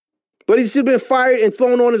 But he should have been fired and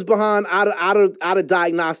thrown on his behind out of the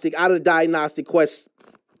diagnostic quest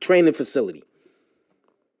training facility.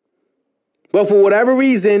 But for whatever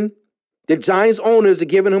reason, the Giants owners are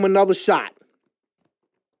giving him another shot.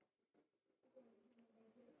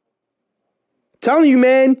 Telling you,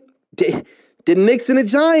 man, the Knicks and the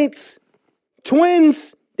Giants,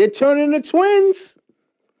 twins, they're turning into twins.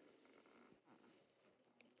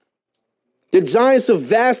 The Giants are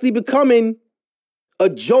vastly becoming a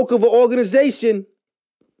joke of an organization.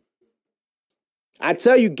 I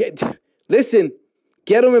tell you, listen,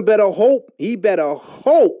 Gettleman better hope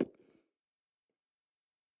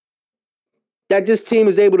that this team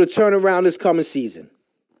is able to turn around this coming season.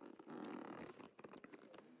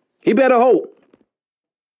 He better hope.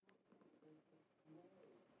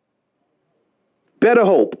 Better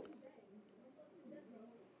hope.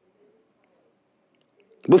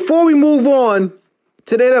 Before we move on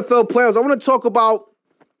to the NFL playoffs, I want to talk about,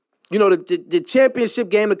 the championship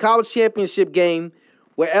game, the college championship game,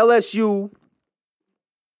 where LSU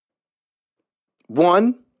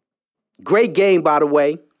won. Great game, by the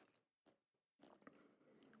way.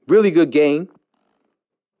 Really good game.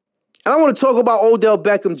 And I want to talk about Odell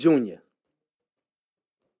Beckham Jr.,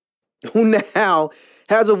 who now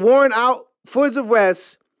has a warrant out for his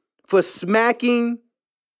arrest for smacking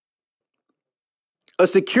a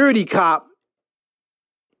security cop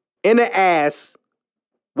in the ass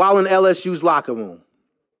while in LSU's locker room.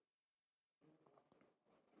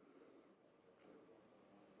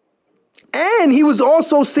 And he was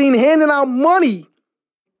also seen handing out money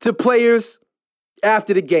to players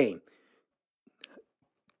after the game.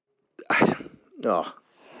 Oh.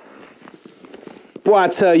 Boy, I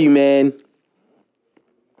tell you, man.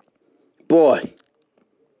 Boy.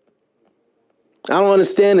 I don't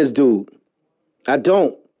understand this dude. I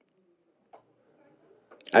don't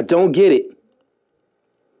get it.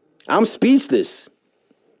 I'm speechless.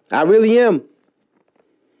 I really am.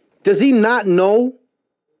 Does he not know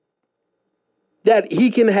that he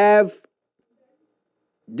can have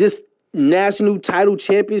this national title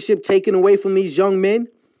championship taken away from these young men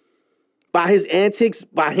by his antics,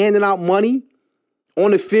 by handing out money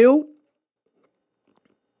on the field?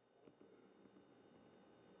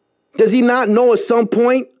 Does he not know at some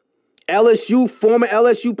point former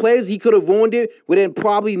LSU players, he could have ruined it where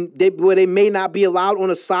they may not be allowed on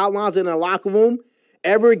the sidelines in the locker room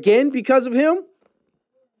ever again because of him?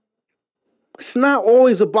 It's not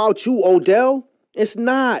always about you, Odell. It's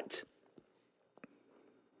not.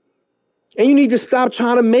 And you need to stop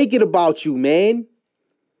trying to make it about you, man.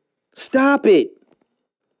 Stop it.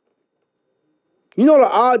 You know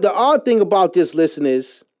the odd thing about this,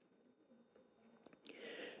 listeners,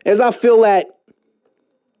 is I feel that,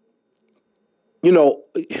 you know,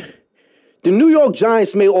 the New York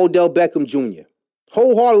Giants made Odell Beckham Jr.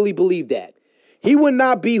 Wholeheartedly believe that. He would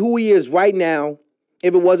not be who he is right now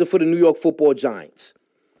if it wasn't for the New York Football Giants.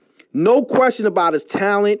 No question about his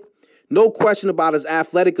talent. No question about his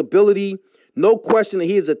athletic ability. No question that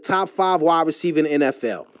he is a top 5 wide receiver in the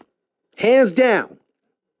NFL. Hands down.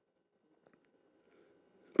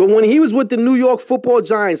 But when he was with the New York Football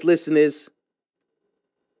Giants, listeners,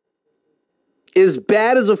 as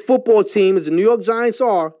bad as a football team as the New York Giants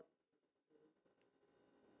are,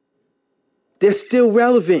 they're still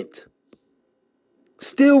relevant.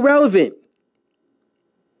 Still relevant.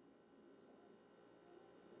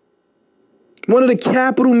 One of the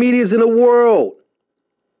capital medias in the world.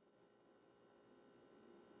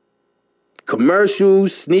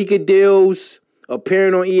 Commercials, sneaker deals,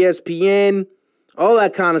 appearing on ESPN, all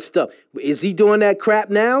that kind of stuff. Is he doing that crap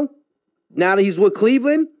now? Now that he's with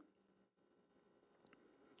Cleveland?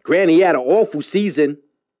 Granted, he had an awful season.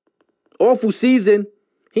 Awful season.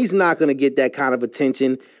 He's not going to get that kind of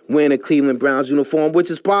attention wearing a Cleveland Browns uniform, which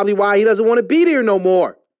is probably why he doesn't want to be there no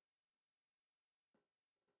more.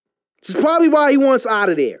 Which is probably why he wants out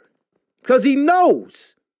of there. Because he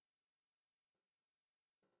knows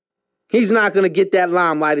he's not going to get that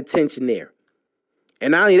limelight attention there.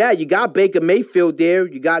 And not only that, you got Baker Mayfield there.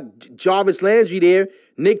 You got Jarvis Landry there.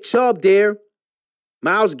 Nick Chubb there.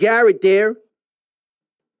 Myles Garrett there.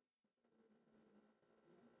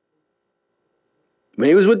 When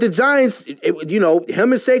he was with the Giants, him and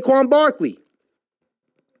Saquon Barkley.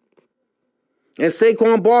 And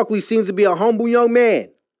Saquon Barkley seems to be a humble young man.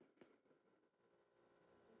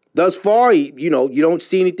 Thus far, you don't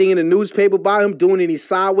see anything in the newspaper about him doing any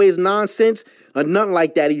sideways nonsense or nothing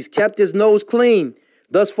like that. He's kept his nose clean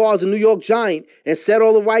thus far as a New York Giant and said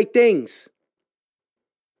all the right things.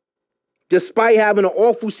 Despite having an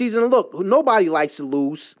awful season. And look, nobody likes to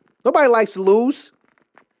lose. Nobody likes to lose.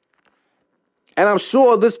 And I'm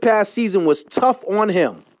sure this past season was tough on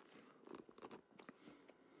him.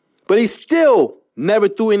 But he still never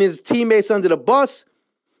threw in his teammates under the bus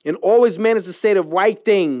and always managed to say the right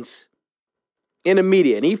things in the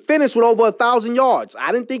media. And he finished with over 1,000 yards.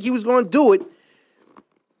 I didn't think he was going to do it.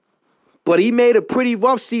 But he made a pretty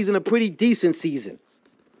rough season, a pretty decent season,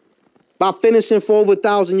 by finishing for over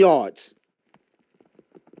 1,000 yards.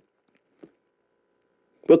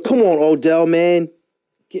 But come on, Odell, man.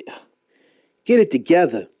 Get it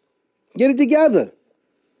together. Get it together.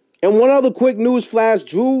 And one other quick news flash,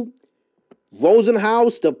 Drew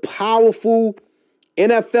Rosenhaus, the powerful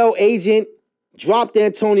NFL agent, dropped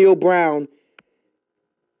Antonio Brown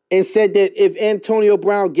and said that if Antonio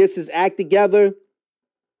Brown gets his act together,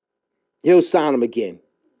 he'll sign him again.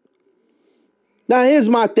 Now, here's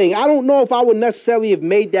my thing. I don't know if I would necessarily have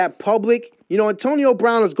made that public. Antonio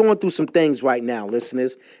Brown is going through some things right now,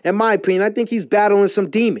 listeners. In my opinion, I think he's battling some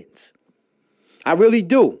demons. I really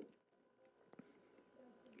do.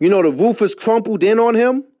 The roof has crumpled in on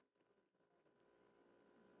him.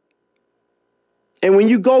 And when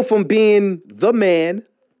you go from being the man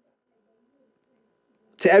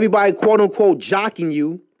to everybody, quote unquote, jocking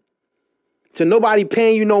you, to nobody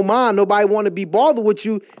paying you no mind, nobody want to be bothered with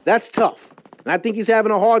you, that's tough. And I think he's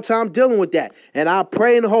having a hard time dealing with that. And I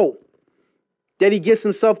pray and hope that he gets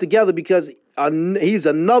himself together because he's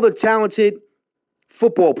another talented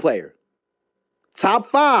football player. Top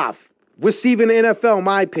 5 receiver in the NFL, in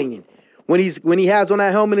my opinion, when he has on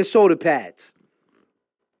that helmet and shoulder pads.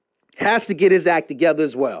 Has to get his act together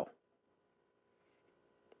as well.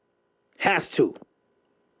 Has to.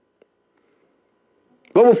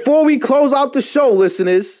 But before we close out the show,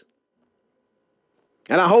 listeners,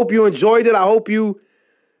 and I hope you enjoyed it. I hope you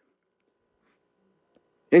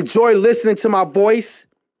enjoy listening to my voice.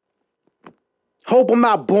 Hope I'm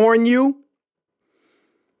not boring you.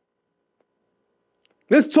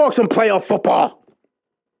 Let's talk some playoff football.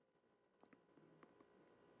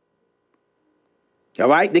 All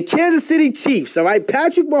right, the Kansas City Chiefs, all right,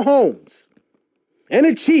 Patrick Mahomes and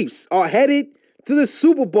the Chiefs are headed to the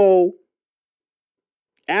Super Bowl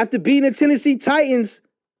after beating the Tennessee Titans.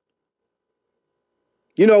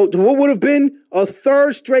 What would have been a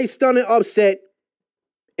third straight stunning upset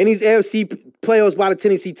in these AFC playoffs by the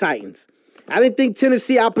Tennessee Titans. I didn't think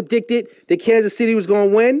Tennessee, I predicted that Kansas City was going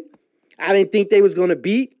to win. I didn't think they was going to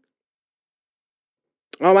beat.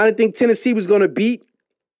 I didn't think Tennessee was going to beat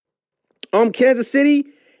Kansas City.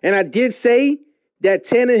 And I did say that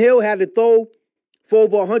Tannehill had to throw for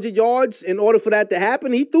over 100 yards in order for that to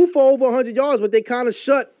happen. He threw for over 100 yards, but they kind of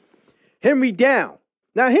shut Henry down.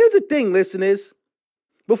 Now, here's the thing, listeners.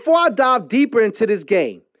 Before I dive deeper into this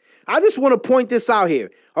game, I just want to point this out here.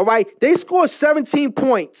 All right, they scored 17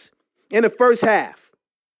 points in the first half.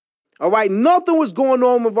 All right, nothing was going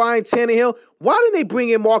on with Ryan Tannehill. Why didn't they bring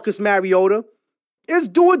in Marcus Mariota? It's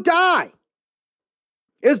do or die.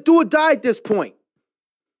 It's do or die at this point.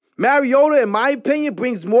 Mariota, in my opinion,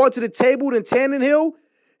 brings more to the table than Tannehill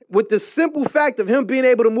with the simple fact of him being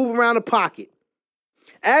able to move around the pocket.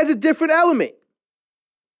 Adds a different element.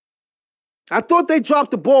 I thought they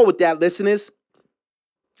dropped the ball with that, listeners.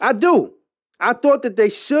 I do. I thought that they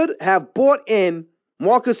should have brought in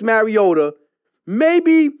Marcus Mariota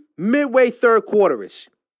maybe midway third quarter-ish.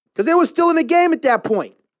 Because they were still in the game at that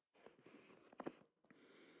point.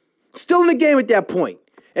 Still in the game at that point.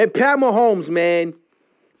 And Pat Mahomes, man,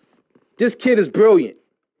 this kid is brilliant.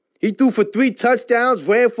 He threw for 3 touchdowns,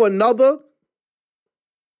 ran for another.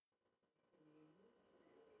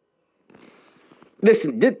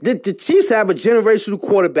 Listen, the Chiefs have a generational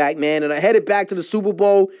quarterback, man, and are headed back to the Super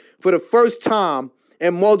Bowl for the first time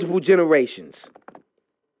in multiple generations.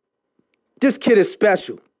 This kid is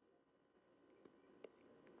special.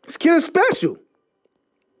 This kid is special.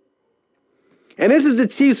 And this is the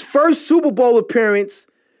Chiefs' first Super Bowl appearance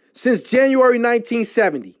since January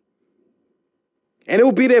 1970. And it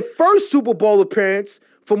will be their first Super Bowl appearance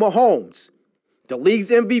for Mahomes. The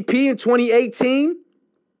league's MVP in 2018.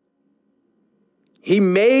 He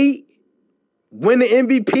may win the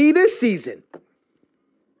MVP this season.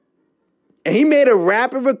 And he made a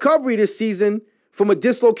rapid recovery this season from a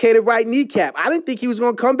dislocated right kneecap. I didn't think he was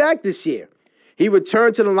going to come back this year. He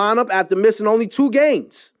returned to the lineup after missing only 2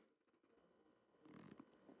 games.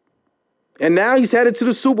 And now he's headed to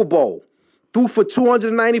the Super Bowl. Threw for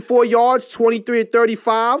 294 yards, 23 of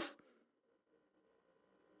 35.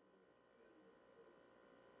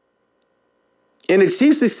 And the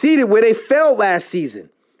Chiefs succeeded where they failed last season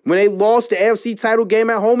when they lost the AFC title game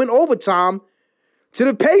at home in overtime to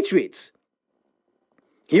the Patriots.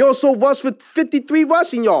 He also rushed for 53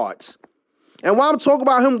 rushing yards. And while I'm talking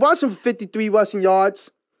about him rushing for 53 rushing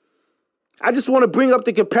yards, I just want to bring up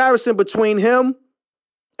the comparison between him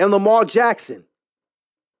and Lamar Jackson.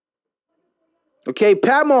 Okay,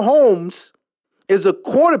 Pat Mahomes is a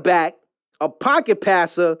quarterback, a pocket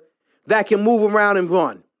passer that can move around and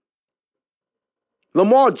run.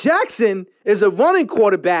 Lamar Jackson is a running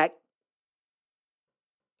quarterback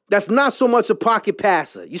that's not so much a pocket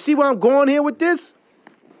passer. You see where I'm going here with this?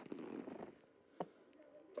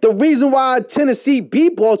 The reason why Tennessee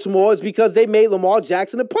beat Baltimore is because they made Lamar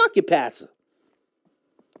Jackson a pocket passer.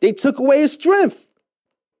 They took away his strength,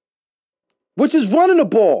 which is running the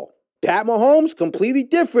ball. Pat Mahomes, completely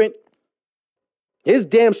different. His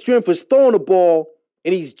damn strength is throwing the ball,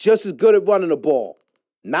 and he's just as good at running the ball.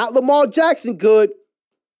 Not Lamar Jackson good,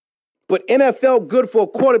 but NFL good for a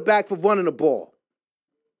quarterback for running the ball.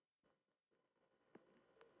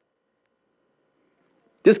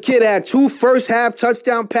 This kid had 2 first-half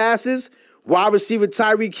touchdown passes. Wide receiver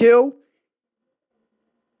Tyreek Hill.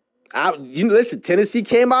 Listen, Tennessee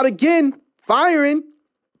came out again, firing.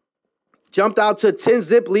 Jumped out to a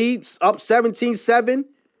 10-zip lead, up 17-7.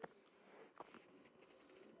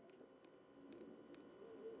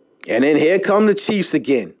 And then here come the Chiefs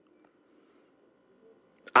again.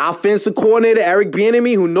 Offensive coordinator Eric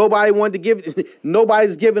Bieniemy, who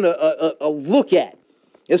nobody's given a look at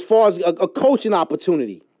as far as a coaching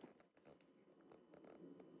opportunity.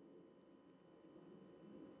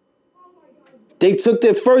 They took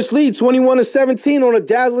their first lead, 21-17, on a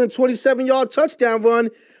dazzling 27-yard touchdown run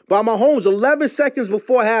by Mahomes 11 seconds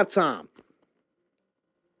before halftime.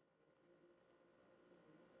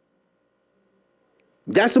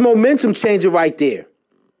 That's a momentum changer right there.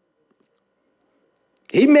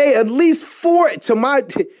 He made at least 4,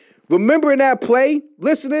 remembering that play,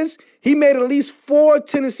 listeners, he made at least 4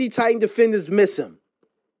 Tennessee Titan defenders miss him.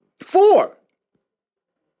 4.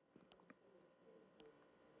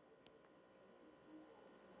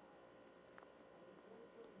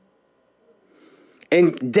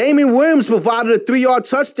 And Damon Williams provided a 3-yard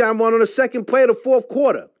touchdown run on the second play of the fourth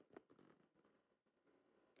quarter.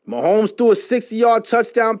 Mahomes threw a 60-yard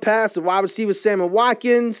touchdown pass to wide receiver Sammy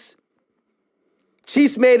Watkins.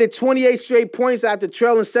 Chiefs made it 28 straight points after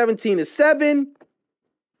trailing 17-7.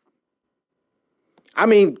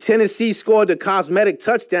 Tennessee scored the cosmetic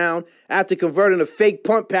touchdown after converting a fake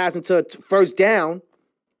punt pass into a first down.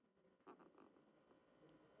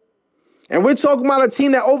 And we're talking about a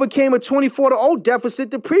team that overcame a 24-0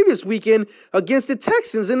 deficit the previous weekend against the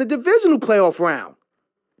Texans in the divisional playoff round.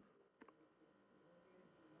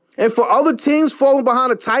 And for other teams falling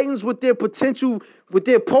behind the Titans with their potential, with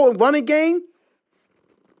their potent running game,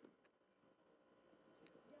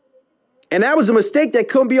 and that was a mistake that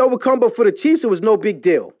couldn't be overcome, but for the Chiefs, it was no big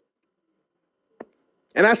deal.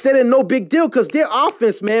 And I said it no big deal because their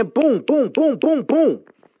offense, man, boom, boom, boom, boom, boom.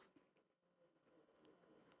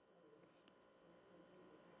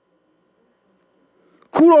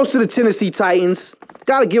 Kudos to the Tennessee Titans.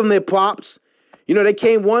 Got to give them their props. You know, they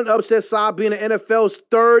came one upset side, being the NFL's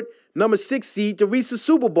third, number 6 seed to reach the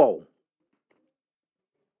Super Bowl.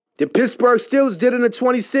 The Pittsburgh Steelers did it in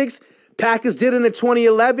 26. Packers did it in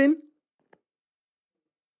 2011.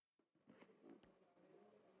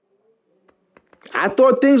 I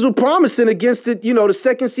thought things were promising against the, the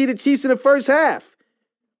second-seeded Chiefs in the first half.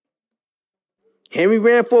 Henry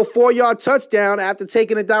ran for a 4-yard touchdown after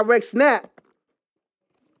taking a direct snap.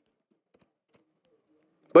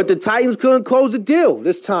 But the Titans couldn't close the deal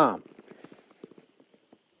this time.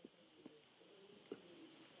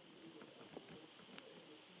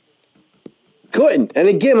 Couldn't. And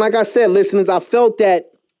again, like I said, listeners, I felt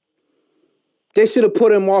that they should have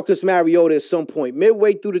put in Marcus Mariota at some point.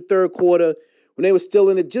 Midway through the third quarter, when they were still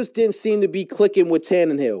in it, just didn't seem to be clicking with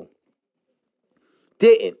Tannehill.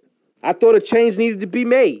 Didn't. I thought a change needed to be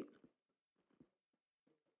made.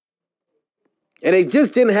 And they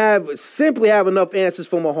just didn't simply have enough answers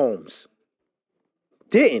for Mahomes.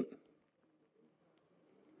 Didn't.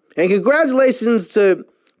 And congratulations to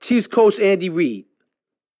Chiefs coach Andy Reid.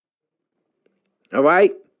 All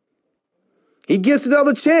right? He gets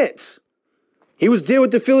another chance. He was there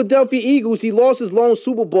with the Philadelphia Eagles. He lost his lone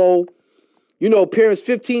Super Bowl, appearance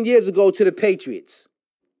 15 years ago to the Patriots.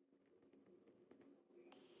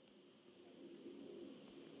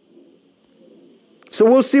 So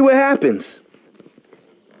we'll see what happens.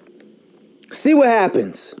 See what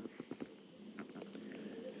happens.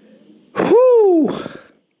 Whew.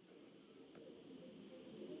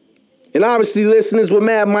 And obviously, listeners, with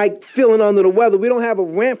Mad Mike feeling under the weather, we don't have a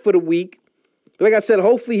rant for the week. But like I said,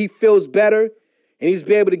 hopefully he feels better and he's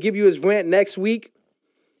be able to give you his rant next week.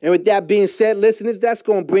 And with that being said, listeners, that's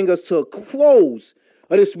going to bring us to a close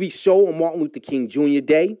of this week's show on Martin Luther King Jr.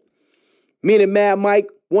 Day. Me and Mad Mike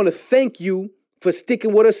want to thank you for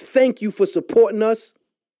sticking with us. Thank you for supporting us.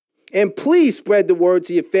 And please spread the word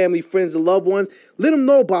to your family, friends, and loved ones. Let them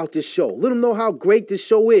know about this show. Let them know how great this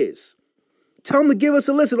show is. Tell them to give us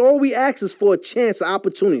a listen. All we ask is for a chance, an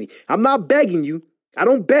opportunity. I'm not begging you. I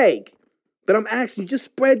don't beg. But I'm asking you, just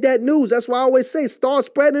spread that news. That's why I always say, start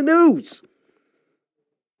spreading the news.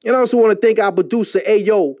 And I also want to thank our producer,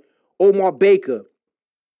 Omar Baker,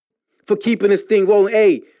 for keeping this thing rolling.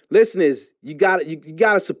 Hey, listeners, you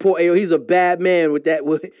gotta support Ayo. He's a bad man with that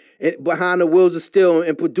behind the wheels of steel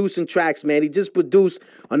and producing tracks, man. He just produced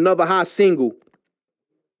another hot single.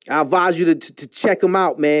 I advise you to check him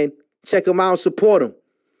out, man. Check him out and support him.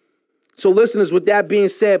 So, listeners, with that being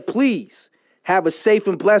said, please have a safe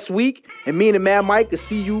and blessed week. And me and the Mad Mike will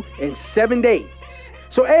see you in 7 days.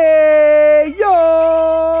 So, hey,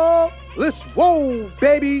 yo, let's roll,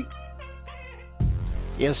 baby.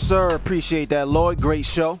 Yes, sir. Appreciate that, Lloyd. Great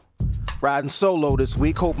show. Riding solo this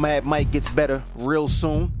week. Hope Mad Mike gets better real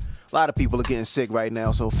soon. A lot of people are getting sick right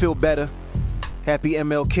now, so feel better. Happy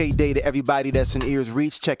MLK Day to everybody that's in ears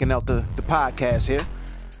reach, checking out the podcast here.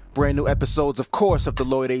 Brand new episodes, of course, of the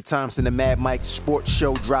Lloyd A. Thompson and Mad Mike Sports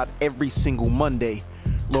Show drop every single Monday.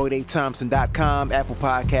 LloydAThompson.com, Apple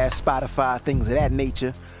Podcasts, Spotify, things of that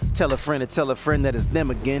nature. Tell a friend that it's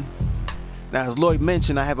them again. Now, as Lloyd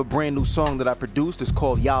mentioned, I have a brand new song that I produced. It's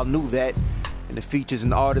called Y'all Knew That, and it features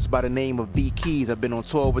an artist by the name of B Keys. I've been on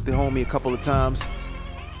tour with the homie a couple of times.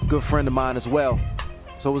 Good friend of mine as well.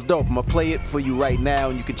 So it's dope. I'm going to play it for you right now,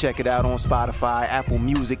 and you can check it out on Spotify, Apple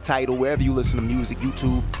Music, Tidal, wherever you listen to music,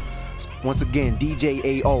 YouTube. Once again,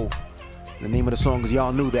 DJ AO. The name of the song is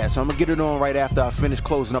Y'all Knew That. So I'm going to get it on right after I finish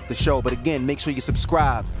closing up the show. But again, make sure you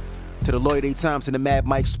subscribe to the Lloyd A. Thompson and Mad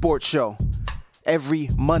Mike Sports Show. Every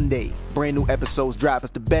Monday, brand new episodes drop.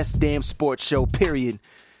 It's the best damn sports show, period.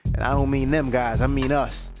 And I don't mean them guys, I mean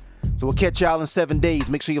us. So we'll catch y'all in 7 days.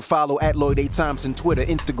 Make sure you follow at Lloyd A. Thompson, Twitter,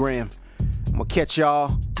 Instagram. And we'll catch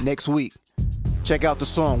y'all next week. Check out the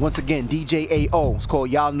song. Once again, DJ AO. It's called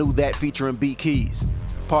Y'all Knew That, featuring B Keys.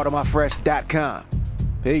 PartOfMyFresh.com.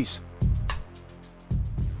 Peace.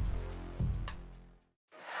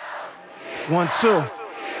 1, 2.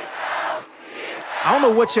 I don't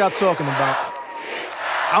know what y'all talking about.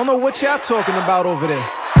 I don't know what y'all talking about over there.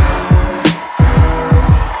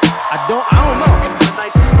 I don't know. The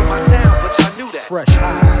nicest from my town, but y'all knew that. Fresh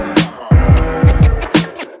high.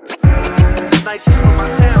 The nicest from my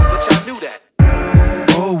town, but y'all knew that.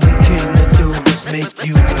 All we came to do was make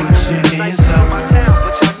you put your hands up. The nicest from my town,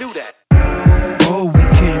 but y'all knew that.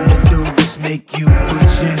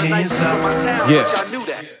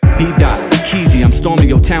 Keezy, I'm storming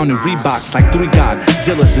your town in Reeboks like 3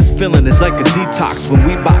 Godzillas. This feeling is like a detox when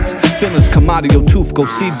we box. Feelings come out of your tooth, go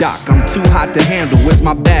see doc. I'm too hot to handle, where's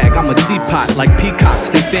my bag? I'm a teapot like peacocks.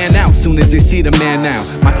 They fan out soon as they see the man now.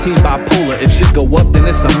 My team bipolar, if shit go up then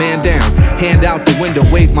it's a man down. Hand out the window,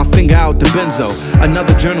 wave my finger out the benzo.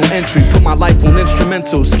 Another journal entry, put my life on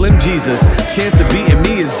instrumental. Slim Jesus, chance of beating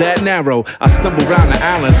me is that narrow. I stumble round the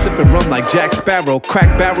island, sipping rum like Jack Sparrow.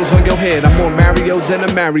 Crack barrels on your head, I'm more Mario than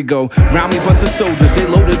a merry-go. Round me bunch of soldiers, they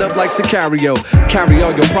loaded up like Sicario. Carry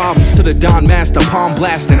all your problems to the Don Master, palm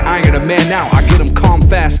blasting, iron a man out, I get them calm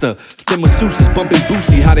faster. Them masseuses bumping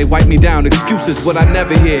Boosie, how they wipe me down. Excuses, what I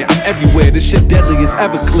never hear, I'm everywhere, this shit deadly is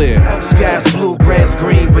ever clear. Sky's blue, grass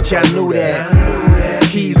green, but y'all knew that.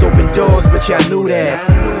 Keys open doors, but y'all knew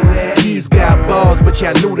that. Keys got balls, but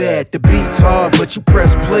y'all knew that. The beat's hard, but you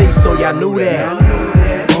press play, so y'all knew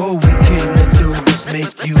that. All we came to do was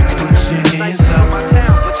make you put your hands up. My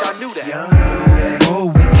town, but y'all knew that. All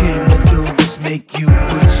we came to do was make you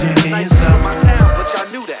put your hands up. My town, but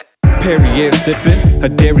y'all knew that. Perrier sippin', a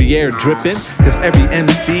derriere drippin'. Cause every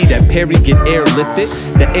MC that Perry get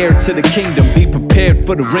airlifted. The heir to the kingdom, be prepared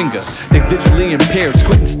for the ringer. They visually impaired,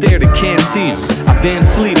 squint and stare, they can't see him. I Van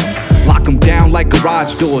Fleet him, lock him down like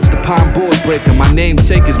garage doors. The palm board breaker, my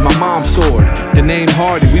namesake is my mom's sword. The name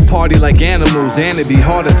Hardy, we party like animals. And it'd be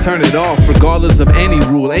hard to turn it off, regardless of any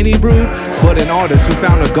rule. Any rude, but an artist who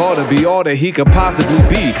found a goal to be all that he could possibly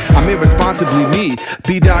be. I'm irresponsibly me.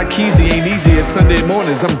 B.Keezy ain't easy as Sunday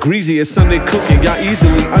mornings. I'm greasy as Sunday cooking, y'all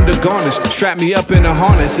easily undergarnished. Strap me up in a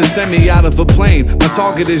harness and send me out of a plane. My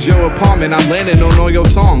target is your apartment, I'm landing on all your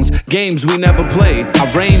songs. Games we never play, I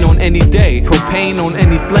rain on any day. Propane on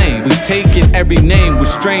any flame, we taking every name with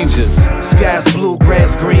strangers. Sky's blue,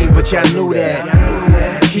 grass green, but y'all knew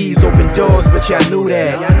that. Keys open doors, but y'all knew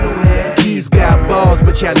that. Keys got balls,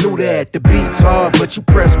 but y'all knew that. The beat's hard, but you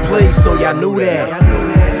press play, so y'all knew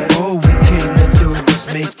that. All we came to do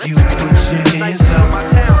was make you put your hands up. My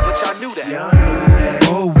town, but y'all knew that.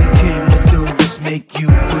 All we came to do was make you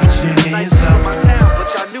put your hands up. My town,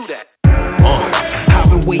 but y'all knew that. I've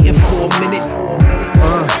been waiting for a minute.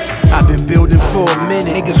 I've been building for a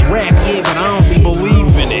minute. Niggas rap, yeah, but I don't be